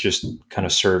 And this just kind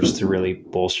of serves to really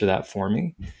bolster that for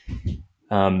me.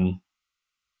 And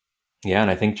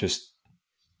I think just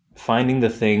finding the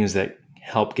things that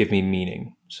help give me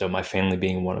meaning. So my family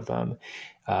being one of them,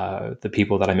 the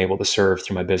people that I'm able to serve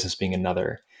through my business being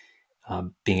another,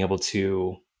 being able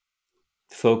to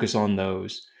focus on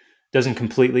those doesn't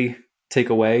completely take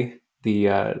away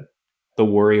the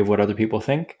worry of what other people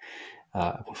think.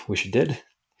 Wish it did,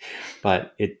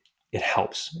 but it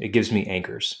helps. It gives me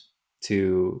anchors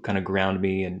to kind of ground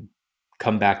me and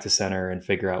come back to center and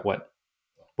figure out what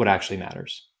actually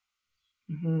matters.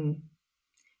 Mm-hmm.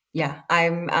 Yeah,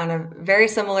 I'm on a very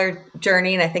similar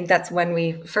journey. And I think that's when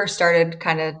we first started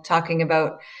kind of talking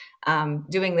about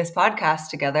doing this podcast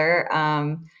together.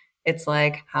 It's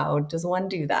like, how does one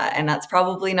do that? And that's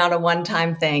probably not a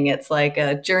one-time thing. It's like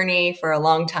a journey for a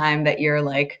long time that you're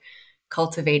like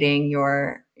cultivating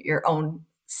your own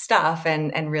stuff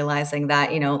and realizing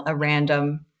that, a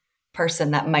random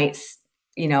person that might,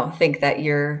 think that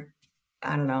you're,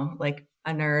 I don't know, like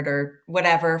a nerd or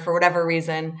whatever, for whatever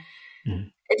reason. Mm-hmm.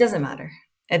 It doesn't matter.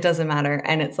 It doesn't matter.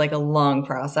 And it's like a long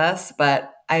process,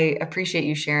 but I appreciate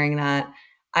you sharing that.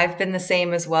 I've been the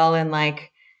same as well. And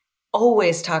like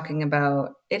always talking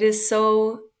about it's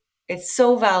so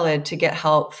valid to get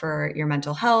help for your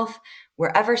mental health,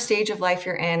 wherever stage of life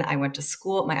you're in. I went to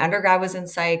school. My undergrad was in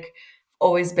psych,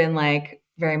 always been like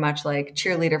very much like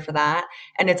cheerleader for that.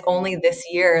 And it's only this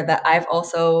year that I've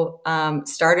also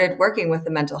started working with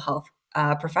a mental health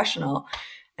professional.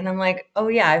 And I'm like, oh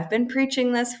yeah, I've been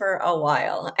preaching this for a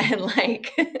while and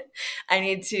like, I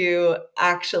need to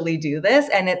actually do this.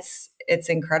 And it's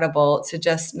incredible to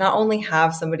just not only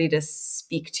have somebody to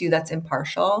speak to that's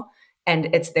impartial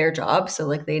and it's their job. So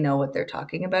like they know what they're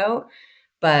talking about,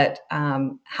 but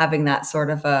having that sort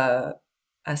of a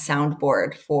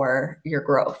soundboard for your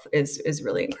growth is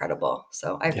really incredible.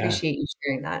 So I appreciate you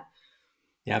sharing that.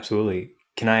 Yeah, absolutely.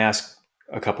 Can I ask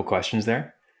a couple questions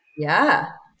there? Yeah.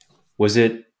 Was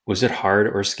it hard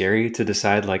or scary to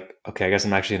decide like, okay, I guess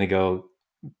I'm actually going to go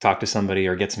talk to somebody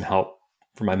or get some help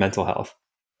for my mental health?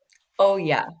 Oh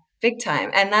yeah, big time.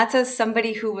 And that's as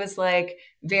somebody who was like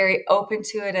very open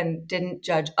to it and didn't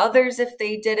judge others if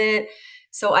they did it.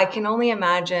 So I can only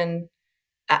imagine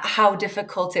how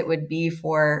difficult it would be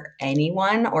for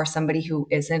anyone or somebody who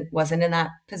wasn't in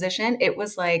that position. It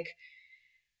was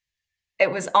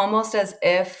almost as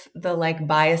if the like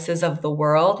biases of the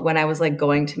world when I was like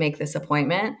going to make this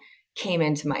appointment came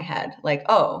into my head. Like,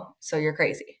 oh, so you're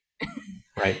crazy.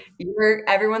 Right.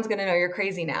 Everyone's going to know you're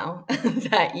crazy now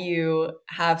that you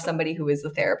have somebody who is a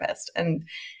therapist. And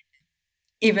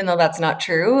even though that's not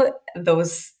true,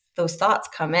 those thoughts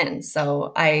come in.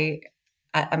 So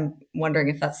I'm wondering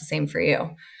if that's the same for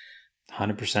you.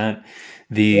 100%.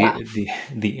 The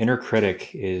inner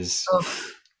critic is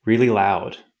really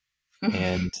loud.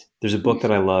 And there's a book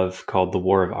that I love called The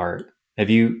War of Art. Have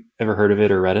you ever heard of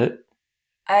it or read it?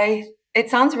 It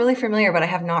sounds really familiar, but I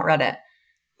have not read it.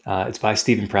 It's by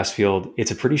Steven Pressfield.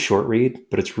 It's a pretty short read,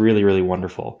 but it's really, really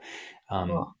wonderful.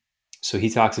 Cool. So he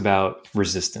talks about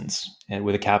resistance, and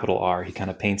with a capital R, he kind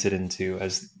of paints it into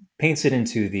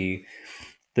the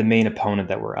main opponent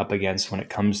that we're up against when it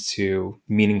comes to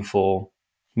meaningful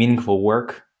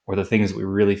work or the things that we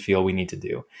really feel we need to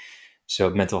do. So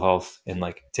mental health and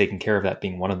like taking care of that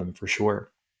being one of them for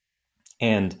sure.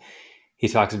 And he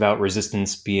talks about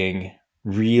resistance being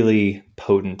really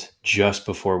potent just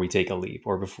before we take a leap,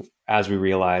 or before, as we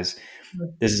realize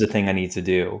this is a thing I need to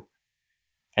do.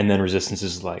 And then resistance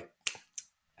is like,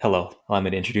 hello, allow me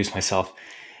to introduce myself.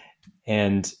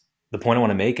 And the point I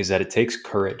want to make is that it takes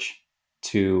courage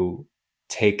to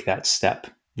take that step,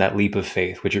 that leap of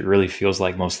faith, which it really feels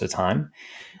like most of the time.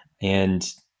 And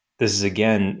this is,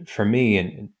 again, for me,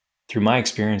 and through my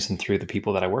experience and through the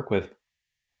people that I work with,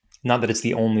 not that it's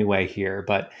the only way here,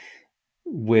 but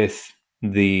with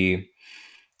the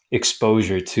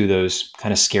exposure to those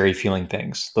kind of scary feeling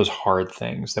things, those hard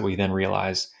things that we then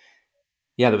realize,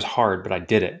 yeah, that was hard, but I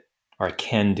did it, or I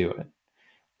can do it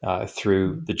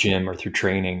through the gym or through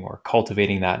training or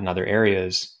cultivating that in other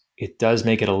areas. It does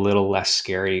make it a little less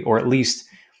scary, or at least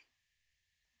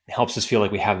helps us feel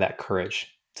like we have that courage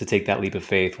to take that leap of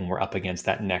faith when we're up against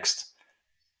that next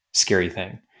scary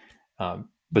thing.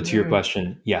 But to your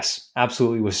question, yes,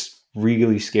 absolutely was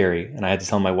really scary. And I had to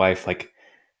tell my wife, like,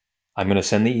 I'm going to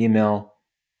send the email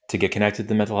to get connected to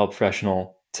the mental health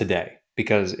professional today,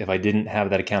 because if I didn't have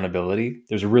that accountability,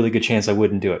 there's a really good chance I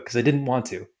wouldn't do it, because I didn't want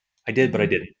to. I did, but I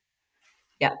didn't.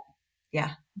 Yeah.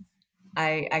 Yeah.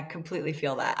 I completely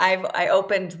feel that. I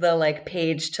opened the like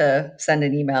page to send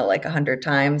an email like 100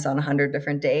 times on 100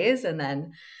 different days, and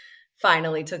then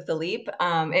finally took the leap.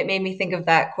 It made me think of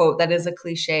that quote that is a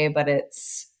cliche, but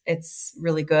it's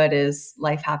really good, is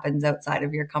life happens outside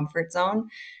of your comfort zone.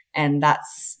 And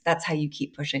that's how you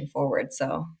keep pushing forward.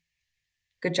 So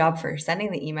good job for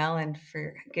sending the email and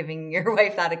for giving your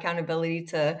wife that accountability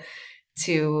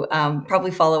to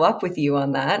probably follow up with you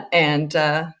on that. And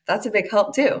that's a big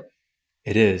help too.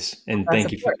 It is. And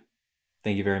That support.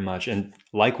 thank you very much. And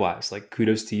likewise, like,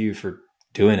 kudos to you for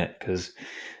doing it, because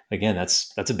again,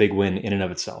 that's a big win in and of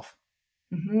itself.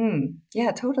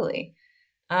 Yeah, totally.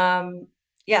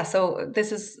 Yeah. So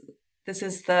this is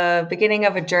the beginning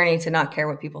of a journey to not care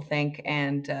what people think,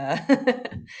 and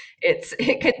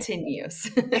it continues.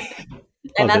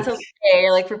 And that's okay.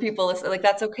 Like, for people listening, like,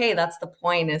 that's okay. That's the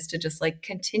point, is to just like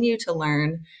continue to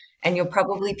learn, and you'll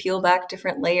probably peel back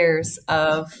different layers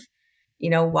of,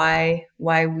 why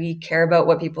we care about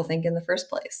what people think in the first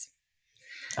place.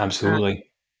 Absolutely.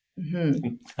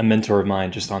 Mm-hmm. A mentor of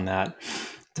mine, just on that,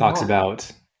 talks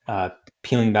about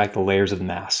peeling back the layers of the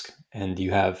mask, and you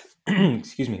have,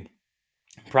 excuse me,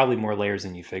 probably more layers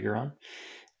than you figure on.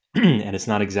 And it's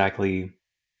not exactly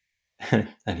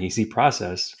an easy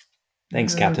process.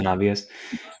 Thanks, Captain Obvious.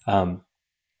 But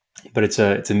it's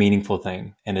a meaningful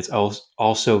thing, and it's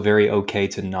also very okay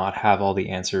to not have all the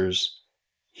answers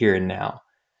here and now.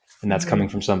 And that's coming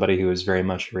from somebody who is very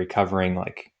much a recovering,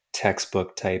 like,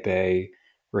 textbook type A,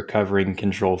 recovering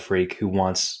control freak who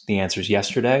wants the answers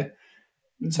yesterday.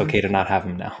 It's okay to not have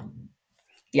them now.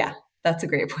 Yeah, that's a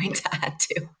great point to add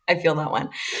too. I feel that one.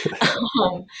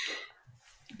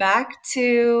 Back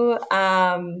to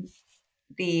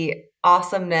the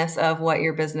awesomeness of what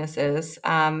your business is.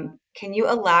 Can you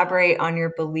elaborate on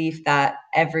your belief that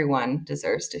everyone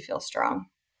deserves to feel strong?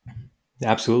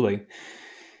 Absolutely.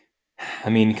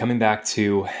 I mean, coming back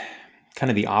to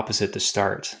kind of the opposite to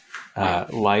start,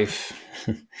 life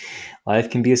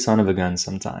can be a son of a gun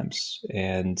sometimes,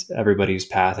 and everybody's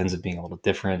path ends up being a little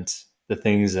different. The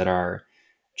things that are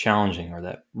challenging or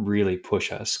that really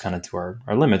push us kind of to our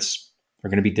limits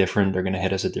are going to be different. They're going to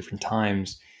hit us at different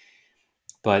times.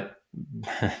 But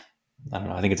I don't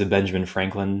know, I think it's a Benjamin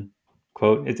Franklin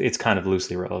quote. It's kind of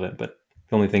loosely relevant, but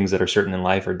the only things that are certain in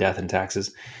life are death and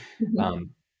taxes.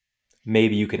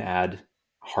 Maybe you can add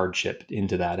hardship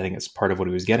into that. I think it's part of what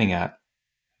he was getting at.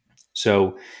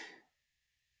 So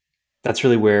that's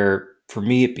really where, for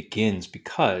me, it begins,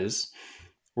 because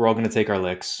we're all going to take our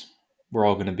licks. We're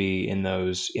all going to be in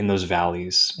those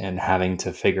valleys and having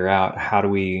to figure out what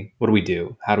do we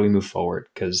do? How do we move forward?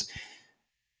 Because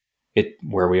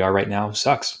where we are right now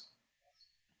sucks.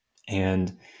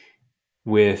 And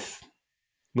with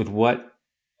what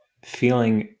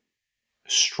feeling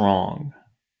strong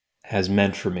has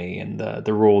meant for me, and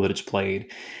the role that it's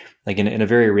played, like, in a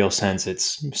very real sense,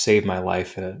 it's saved my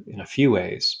life in a few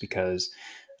ways. Because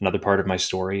another part of my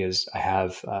story is I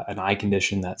have an eye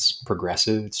condition that's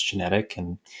progressive. It's genetic,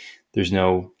 and there's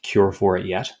no cure for it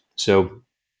yet. So,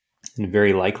 and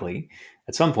very likely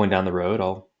at some point down the road,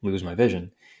 I'll lose my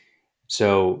vision.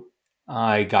 So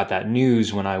I got that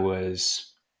news when I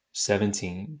was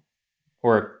 17,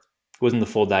 or it wasn't the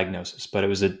full diagnosis, but it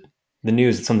was the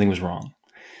news that something was wrong.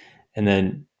 And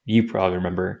then you probably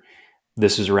remember,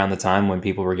 this was around the time when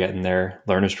people were getting their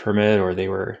learner's permit, or they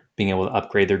were being able to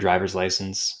upgrade their driver's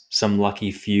license. Some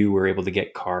lucky few were able to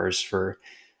get cars for,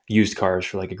 used cars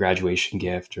for like a graduation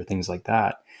gift or things like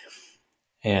that.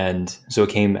 And so it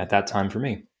came at that time for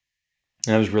me.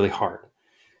 And that was really hard.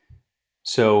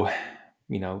 So,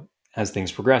 as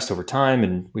things progressed over time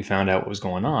and we found out what was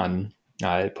going on,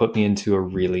 it put me into a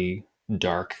really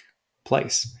dark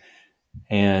place.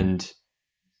 And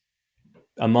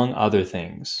among other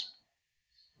things,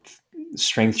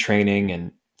 strength training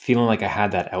and feeling like I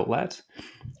had that outlet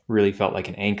really felt like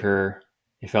an anchor.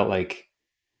 It felt like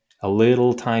a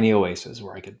little tiny oasis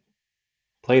where I could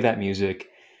play that music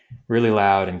really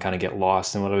loud and kind of get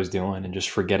lost in what I was doing and just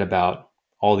forget about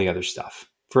all the other stuff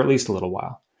for at least a little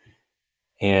while.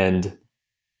 And,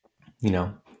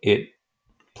 it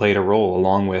played a role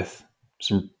along with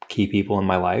some key people in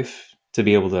my life to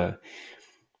be able to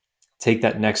take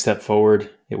that next step forward.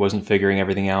 It wasn't figuring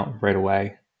everything out right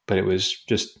away, but it was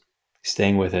just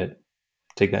staying with it,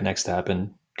 take that next step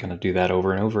and kind of do that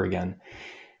over and over again.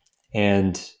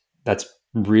 And that's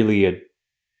really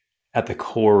at the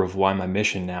core of why my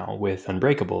mission now with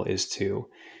Unbreakable is to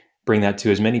bring that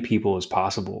to as many people as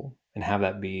possible and have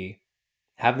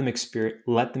them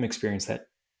experience that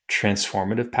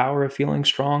transformative power of feeling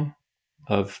strong,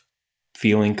 of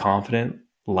feeling confident,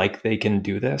 like they can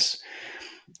do this,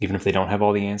 even if they don't have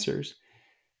all the answers,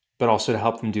 but also to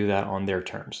help them do that on their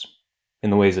terms in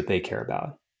the ways that they care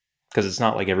about. Because it's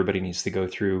not like everybody needs to go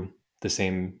through the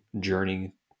same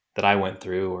journey that I went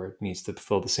through or needs to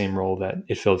fill the same role that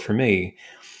it filled for me.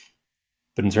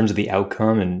 But in terms of the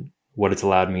outcome and what it's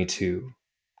allowed me to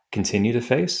continue to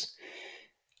face,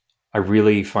 I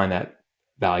really find that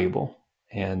valuable.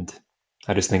 And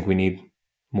I just think we need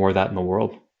more of that in the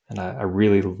world. And I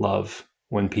really love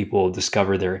when people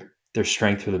discover their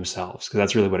strength for themselves, because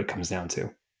that's really what it comes down to.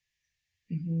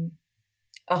 Mm-hmm.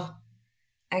 Oh,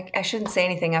 I shouldn't say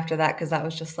anything after that because that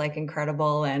was just like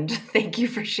incredible. And thank you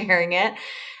for sharing it.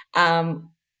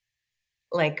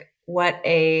 Like what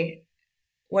a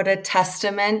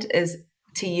testament is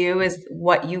to you is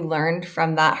what you learned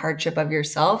from that hardship of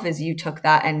yourself is you took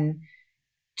that and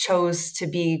chose to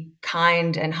be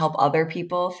kind and help other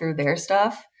people through their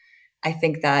stuff. I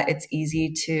think that it's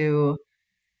easy to,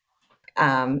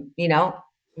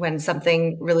 when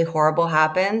something really horrible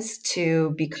happens,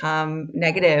 to become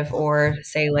negative or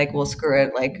say like, well, screw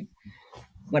it, like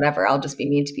whatever, I'll just be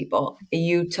mean to people.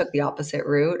 You took the opposite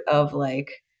route of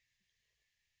like,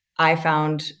 I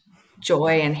found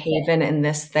joy and haven in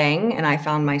this thing and I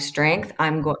found my strength. I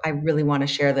really want to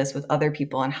share this with other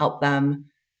people and help them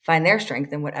find their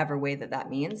strength in whatever way that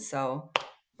means. So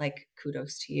like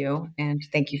kudos to you and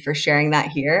thank you for sharing that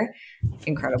here.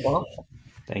 Incredible.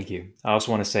 Thank you. I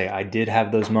also want to say I did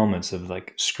have those moments of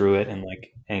like screw it and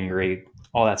like angry,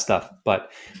 all that stuff,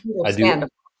 but I do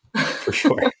for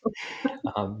sure.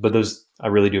 But I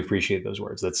really do appreciate those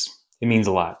words. It means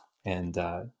a lot. And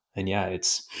yeah,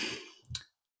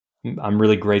 I'm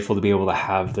really grateful to be able to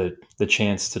have the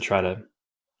chance to try to,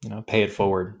 pay it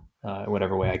forward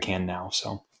whatever way I can now.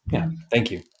 So yeah,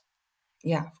 thank you.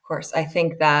 Yeah, of course. I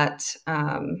think that,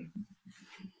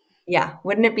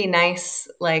 wouldn't it be nice?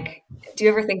 Like, do you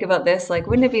ever think about this? Like,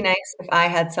 wouldn't it be nice if I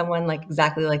had someone like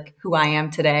exactly like who I am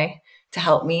today to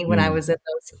help me when I was in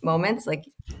those moments? Like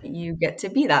you get to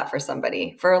be that for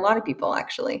somebody, for a lot of people,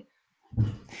 actually.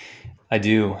 I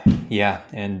do. Yeah.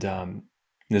 And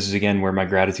this is again where my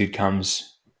gratitude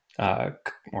comes,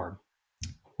 or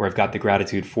where I've got the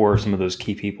gratitude for some of those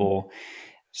key people,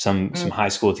 some high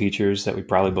school teachers that we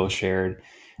probably both shared,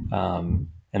 and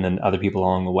then other people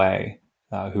along the way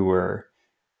who were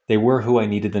who I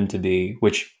needed them to be,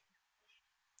 which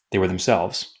they were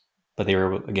themselves, but they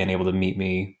were again able to meet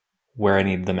me where I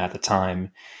needed them at the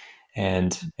time.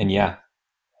 And yeah,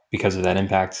 because of that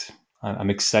impact, I'm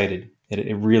excited.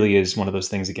 It really is one of those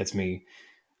things that gets me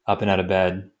up and out of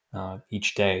bed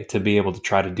each day to be able to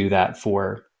try to do that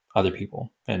for other people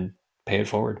and pay it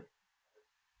forward.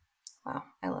 Wow,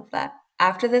 I love that.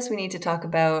 After this, we need to talk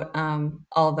about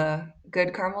all the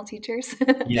good Carmel teachers.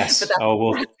 Yes.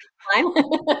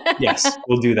 Yes,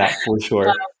 we'll do that for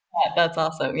sure. That's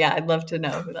awesome. Yeah, I'd love to know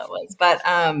who that was. But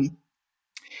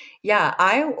yeah,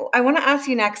 I want to ask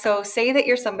you next. So say that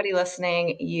you're somebody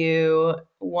listening, you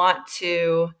want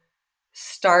to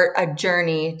start a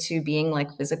journey to being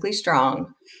like physically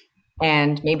strong,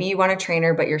 and maybe you want a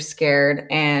trainer, but you're scared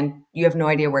and you have no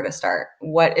idea where to start.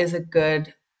 What is a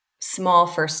good small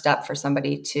first step for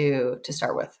somebody to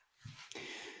start with?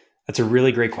 That's a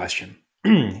really great question.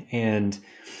 And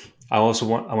I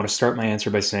want to start my answer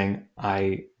by saying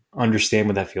I understand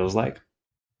what that feels like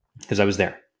because I was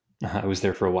there. I was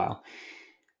there for a while.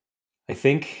 I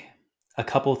think a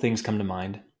couple of things come to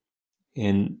mind,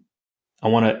 and I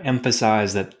want to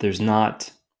emphasize that there's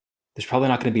not there's probably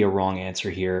not going to be a wrong answer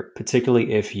here,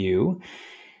 particularly if you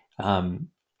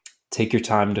take your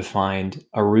time to find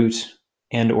a route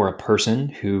and or a person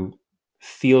who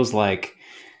feels like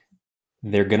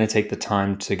they're going to take the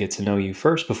time to get to know you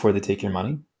first before they take your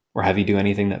money or have you do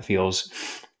anything that feels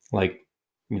like,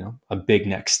 a big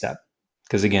next step.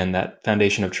 Because again, that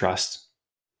foundation of trust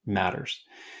matters.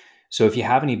 So if you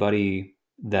have anybody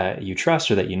that you trust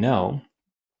or that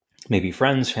maybe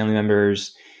friends, family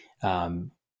members,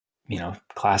 um,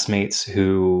 classmates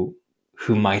who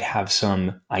might have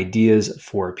some ideas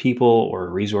for people or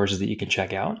resources that you can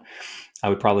check out, I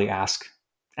would probably ask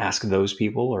those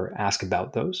people or ask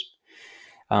about those.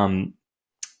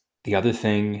 The other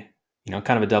thing,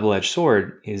 kind of a double-edged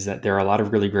sword, is that there are a lot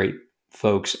of really great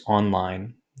folks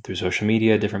online through social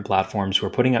media, different platforms who are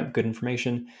putting out good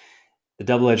information. The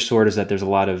double-edged sword is that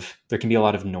there can be a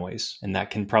lot of noise, and that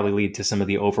can probably lead to some of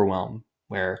the overwhelm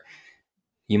where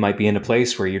you might be in a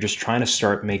place where you're just trying to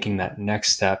start making that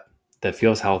next step that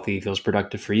feels healthy, feels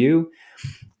productive for you,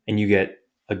 and you get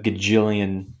a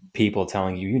gajillion people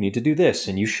telling you need to do this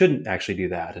and you shouldn't actually do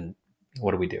that, and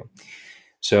what do we do?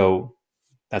 So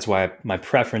that's why my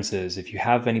preference is, if you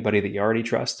have anybody that you already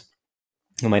trust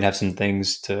who might have some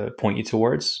things to point you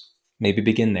towards, maybe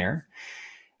begin there.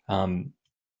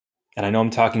 And I know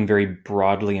I'm talking very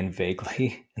broadly and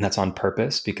vaguely, and that's on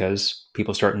purpose because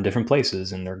people start in different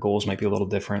places and their goals might be a little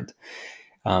different.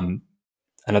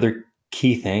 Another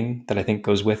key thing that I think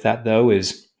goes with that, though,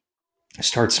 is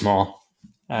start small.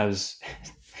 As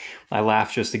I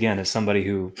laugh just again as somebody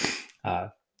who,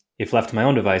 if left to my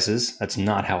own devices, that's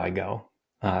not how I go.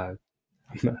 I'm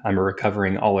a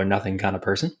recovering all or nothing kind of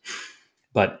person.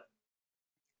 But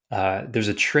there's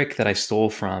a trick that I stole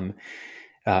from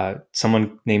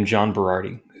someone named John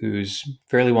Berardi, who's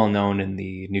fairly well known in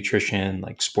the nutrition,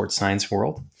 like sports science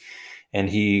world. And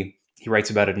he writes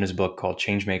about it in his book called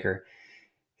Changemaker.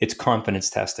 It's confidence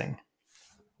testing.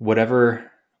 Whatever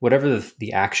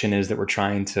the action is that we're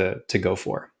trying to go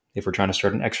for. If we're trying to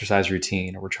start an exercise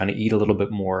routine, or we're trying to eat a little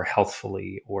bit more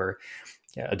healthfully, or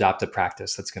adopt a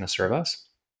practice that's going to serve us,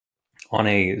 on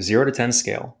a 0 to 10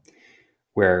 scale,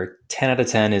 where 10 out of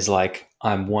 10 is like,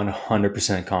 I'm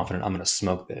 100% confident I'm going to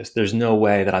smoke this. There's no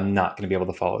way that I'm not going to be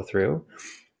able to follow through.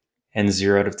 And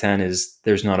 0 out of 10 is,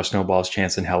 there's not a snowball's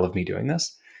chance in hell of me doing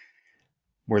this.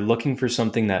 We're looking for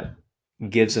something that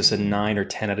gives us a 9 or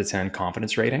 10 out of 10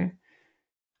 confidence rating.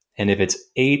 And if it's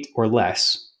 8 or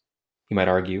less, you might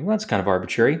argue, well, that's kind of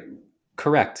arbitrary.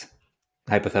 Correct,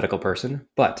 hypothetical person.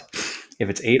 But if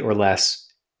it's 8 or less,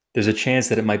 there's a chance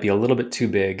that it might be a little bit too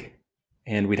big,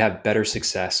 and we'd have better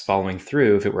success following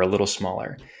through if it were a little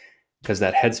smaller. Because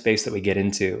that headspace that we get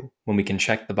into when we can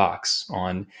check the box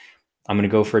on, I'm going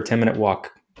to go for a 10-minute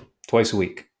walk twice a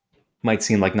week, might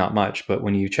seem like not much, but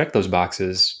when you check those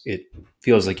boxes, it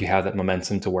feels like you have that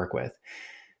momentum to work with.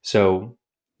 So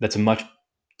that's a much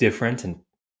different and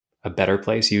a better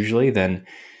place usually than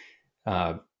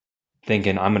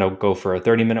thinking I'm going to go for a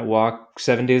 30-minute walk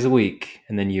 7 days a week,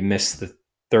 and then you miss the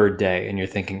third day and you're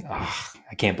thinking,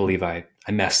 I can't believe I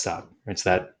messed up. It's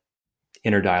that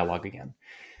inner dialogue again.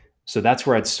 So that's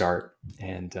where I'd start.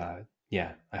 And I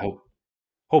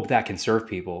hope that can serve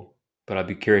people, but I'd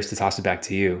be curious to toss it back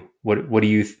to you. What would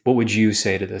you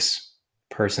say to this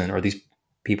person or these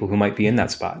people who might be in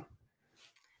that spot?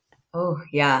 Oh,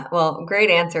 yeah. Well, great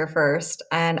answer first.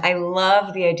 And I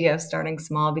love the idea of starting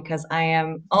small because I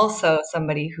am also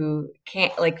somebody who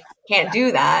can't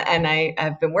do that. And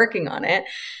I've been working on it.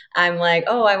 I'm like,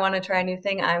 oh, I want to try a new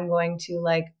thing. I'm going to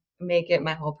make it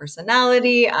my whole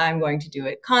personality. I'm going to do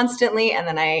it constantly. And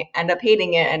then I end up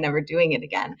hating it and never doing it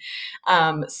again.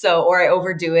 Or I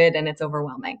overdo it and it's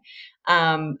overwhelming.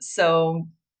 So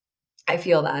I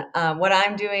feel that. What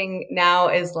I'm doing now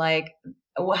is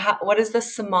what is the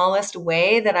smallest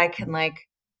way that I can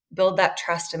build that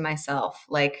trust in myself?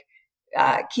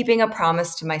 Keeping a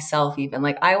promise to myself, even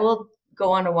I will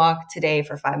go on a walk today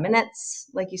for 5 minutes,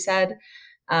 like you said.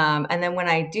 And then when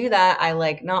I do that, I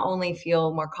not only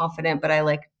feel more confident, but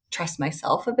I trust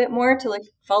myself a bit more to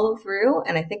follow through.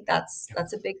 And I think that's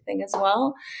a big thing as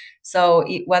well. So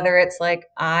whether it's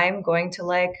I'm going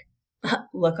to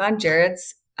look on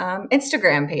Jared's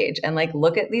Instagram page and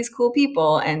look at these cool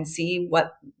people and see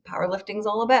what powerlifting's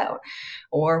all about,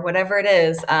 or whatever it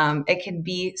is, it can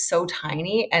be so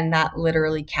tiny, and that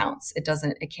literally counts. It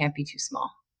can't be too small.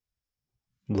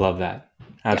 Love that.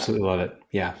 Absolutely love it.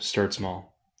 Yeah. Start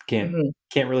small. Can't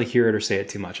really hear it or say it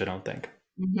too much, I don't think.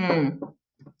 Mm-hmm.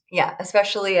 Yeah.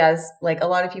 Especially as a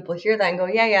lot of people hear that and go,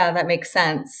 yeah, that makes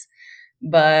sense.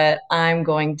 But I'm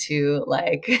going to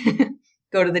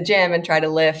go to the gym and try to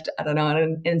lift, I don't know,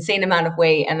 an insane amount of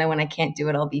weight. And then when I can't do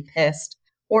it, I'll be pissed.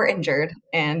 or injured,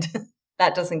 and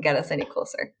that doesn't get us any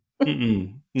closer.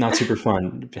 Not super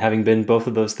fun. Having been both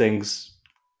of those things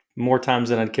more times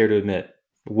than I'd care to admit,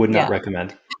 would not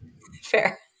recommend.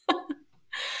 Fair.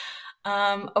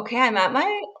 Okay, I'm at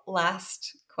my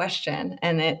last question,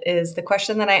 and it is the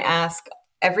question that I ask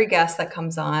every guest that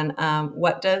comes on.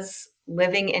 What does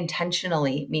living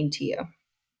intentionally mean to you?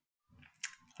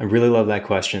 I really love that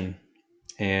question,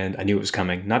 and I knew it was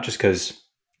coming, not just because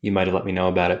you might have let me know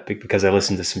about it, but because I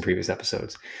listened to some previous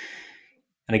episodes.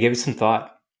 And I gave it some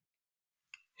thought.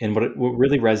 And what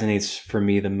really resonates for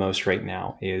me the most right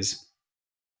now is,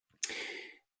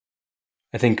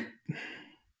 I think,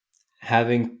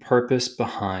 having purpose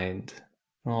behind,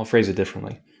 well, I'll phrase it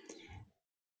differently.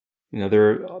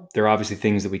 There are obviously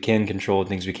things that we can control and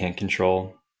things we can't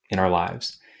control in our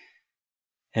lives.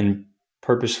 And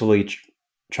purposefully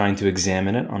trying to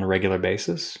examine it on a regular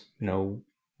basis,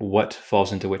 what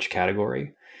falls into which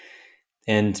category.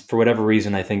 And for whatever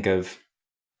reason, I think of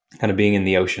kind of being in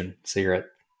the ocean. So you're at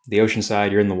the ocean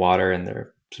side, you're in the water, and there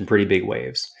are some pretty big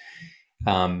waves.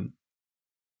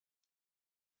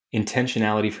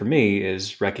 Intentionality for me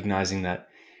is recognizing that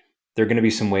there are going to be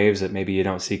some waves that maybe you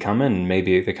don't see coming, and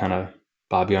maybe they kind of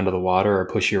bob you under the water or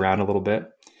push you around a little bit.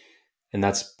 And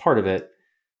that's part of it.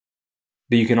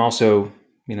 But you can also,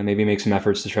 maybe make some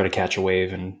efforts to try to catch a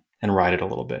wave and ride it a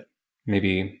little bit.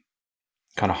 Maybe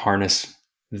kind of harness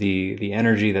the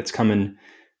energy that's coming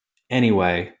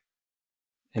anyway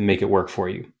and make it work for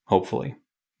you, hopefully.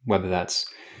 Whether that's,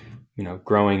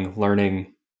 growing,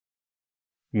 learning,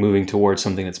 moving towards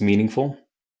something that's meaningful,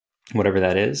 whatever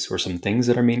that is, or some things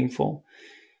that are meaningful.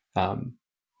 Trying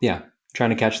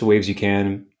to catch the waves you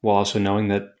can, while also knowing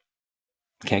that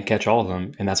you can't catch all of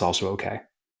them, and that's also okay.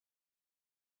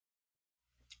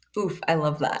 Oof, I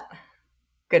love that.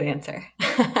 Good answer.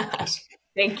 Yes.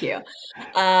 Thank you.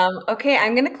 Okay,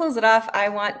 I'm going to close it off. I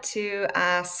want to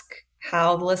ask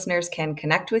how the listeners can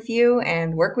connect with you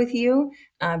and work with you,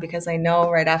 because I know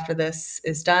right after this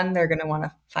is done, they're going to want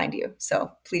to find you.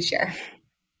 So please share.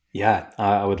 Yeah,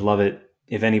 I would love it.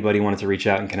 If anybody wanted to reach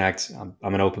out and connect,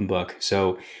 I'm an open book.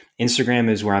 So Instagram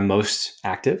is where I'm most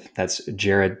active. That's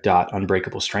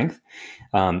jared.unbreakablestrength.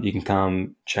 You can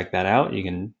come check that out. You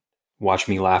can watch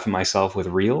me laugh at myself with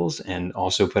reels and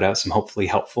also put out some hopefully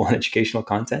helpful and educational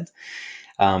content.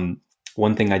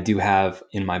 One thing I do have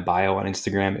in my bio on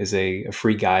Instagram is a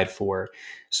free guide for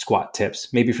squat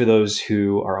tips, maybe for those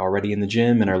who are already in the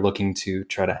gym and are looking to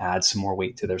try to add some more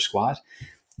weight to their squat.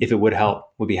 If it would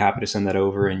help, we'd be happy to send that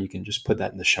over, and you can just put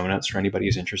that in the show notes for anybody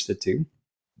who's interested too.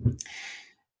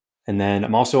 And then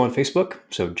I'm also on Facebook.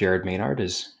 So Jared Maynard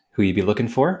is who you'd be looking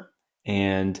for.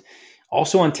 And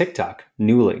also on TikTok,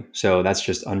 newly. So that's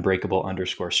just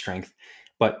unbreakable_strength.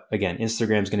 But again,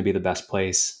 Instagram is going to be the best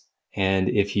place. And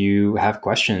if you have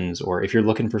questions, or if you're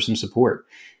looking for some support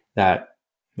that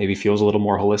maybe feels a little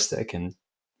more holistic, and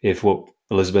if what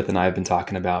Elizabeth and I have been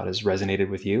talking about has resonated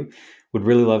with you, would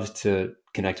really love to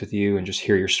connect with you and just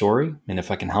hear your story. And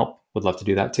if I can help, would love to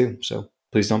do that too. So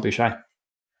please don't be shy.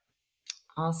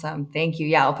 Awesome. Thank you.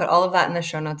 Yeah, I'll put all of that in the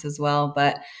show notes as well.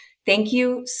 But thank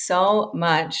you so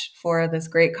much for this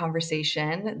great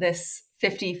conversation. This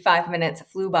 55 minutes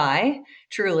flew by,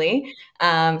 truly.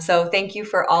 So thank you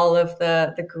for all of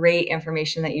the great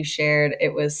information that you shared.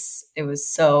 It was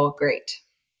so great.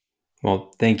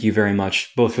 Well, thank you very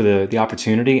much, both for the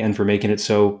opportunity and for making it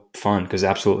so fun, because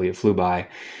absolutely it flew by.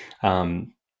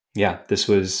 This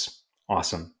was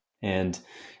awesome. And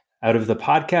out of the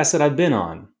podcasts that I've been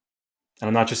on, and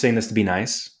I'm not just saying this to be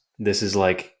nice, this is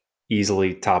like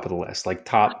easily top of the list, like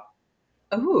top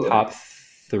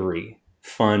 3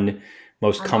 fun,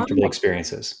 most comfortable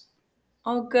experiences.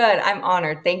 Oh, good. I'm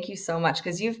honored. Thank you so much,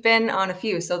 because you've been on a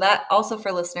few. So that also,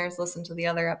 for listeners, listen to the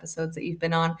other episodes that you've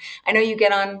been on. I know you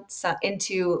get on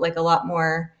into like a lot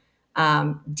more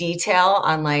detail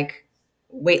on like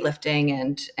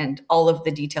weightlifting and all of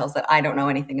the details that I don't know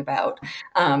anything about.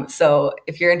 So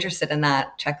if you're interested in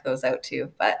that, check those out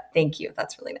too. But thank you.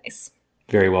 That's really nice.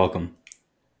 Very welcome.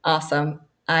 Awesome.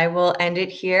 I will end it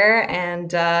here,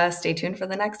 and stay tuned for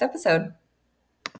the next episode.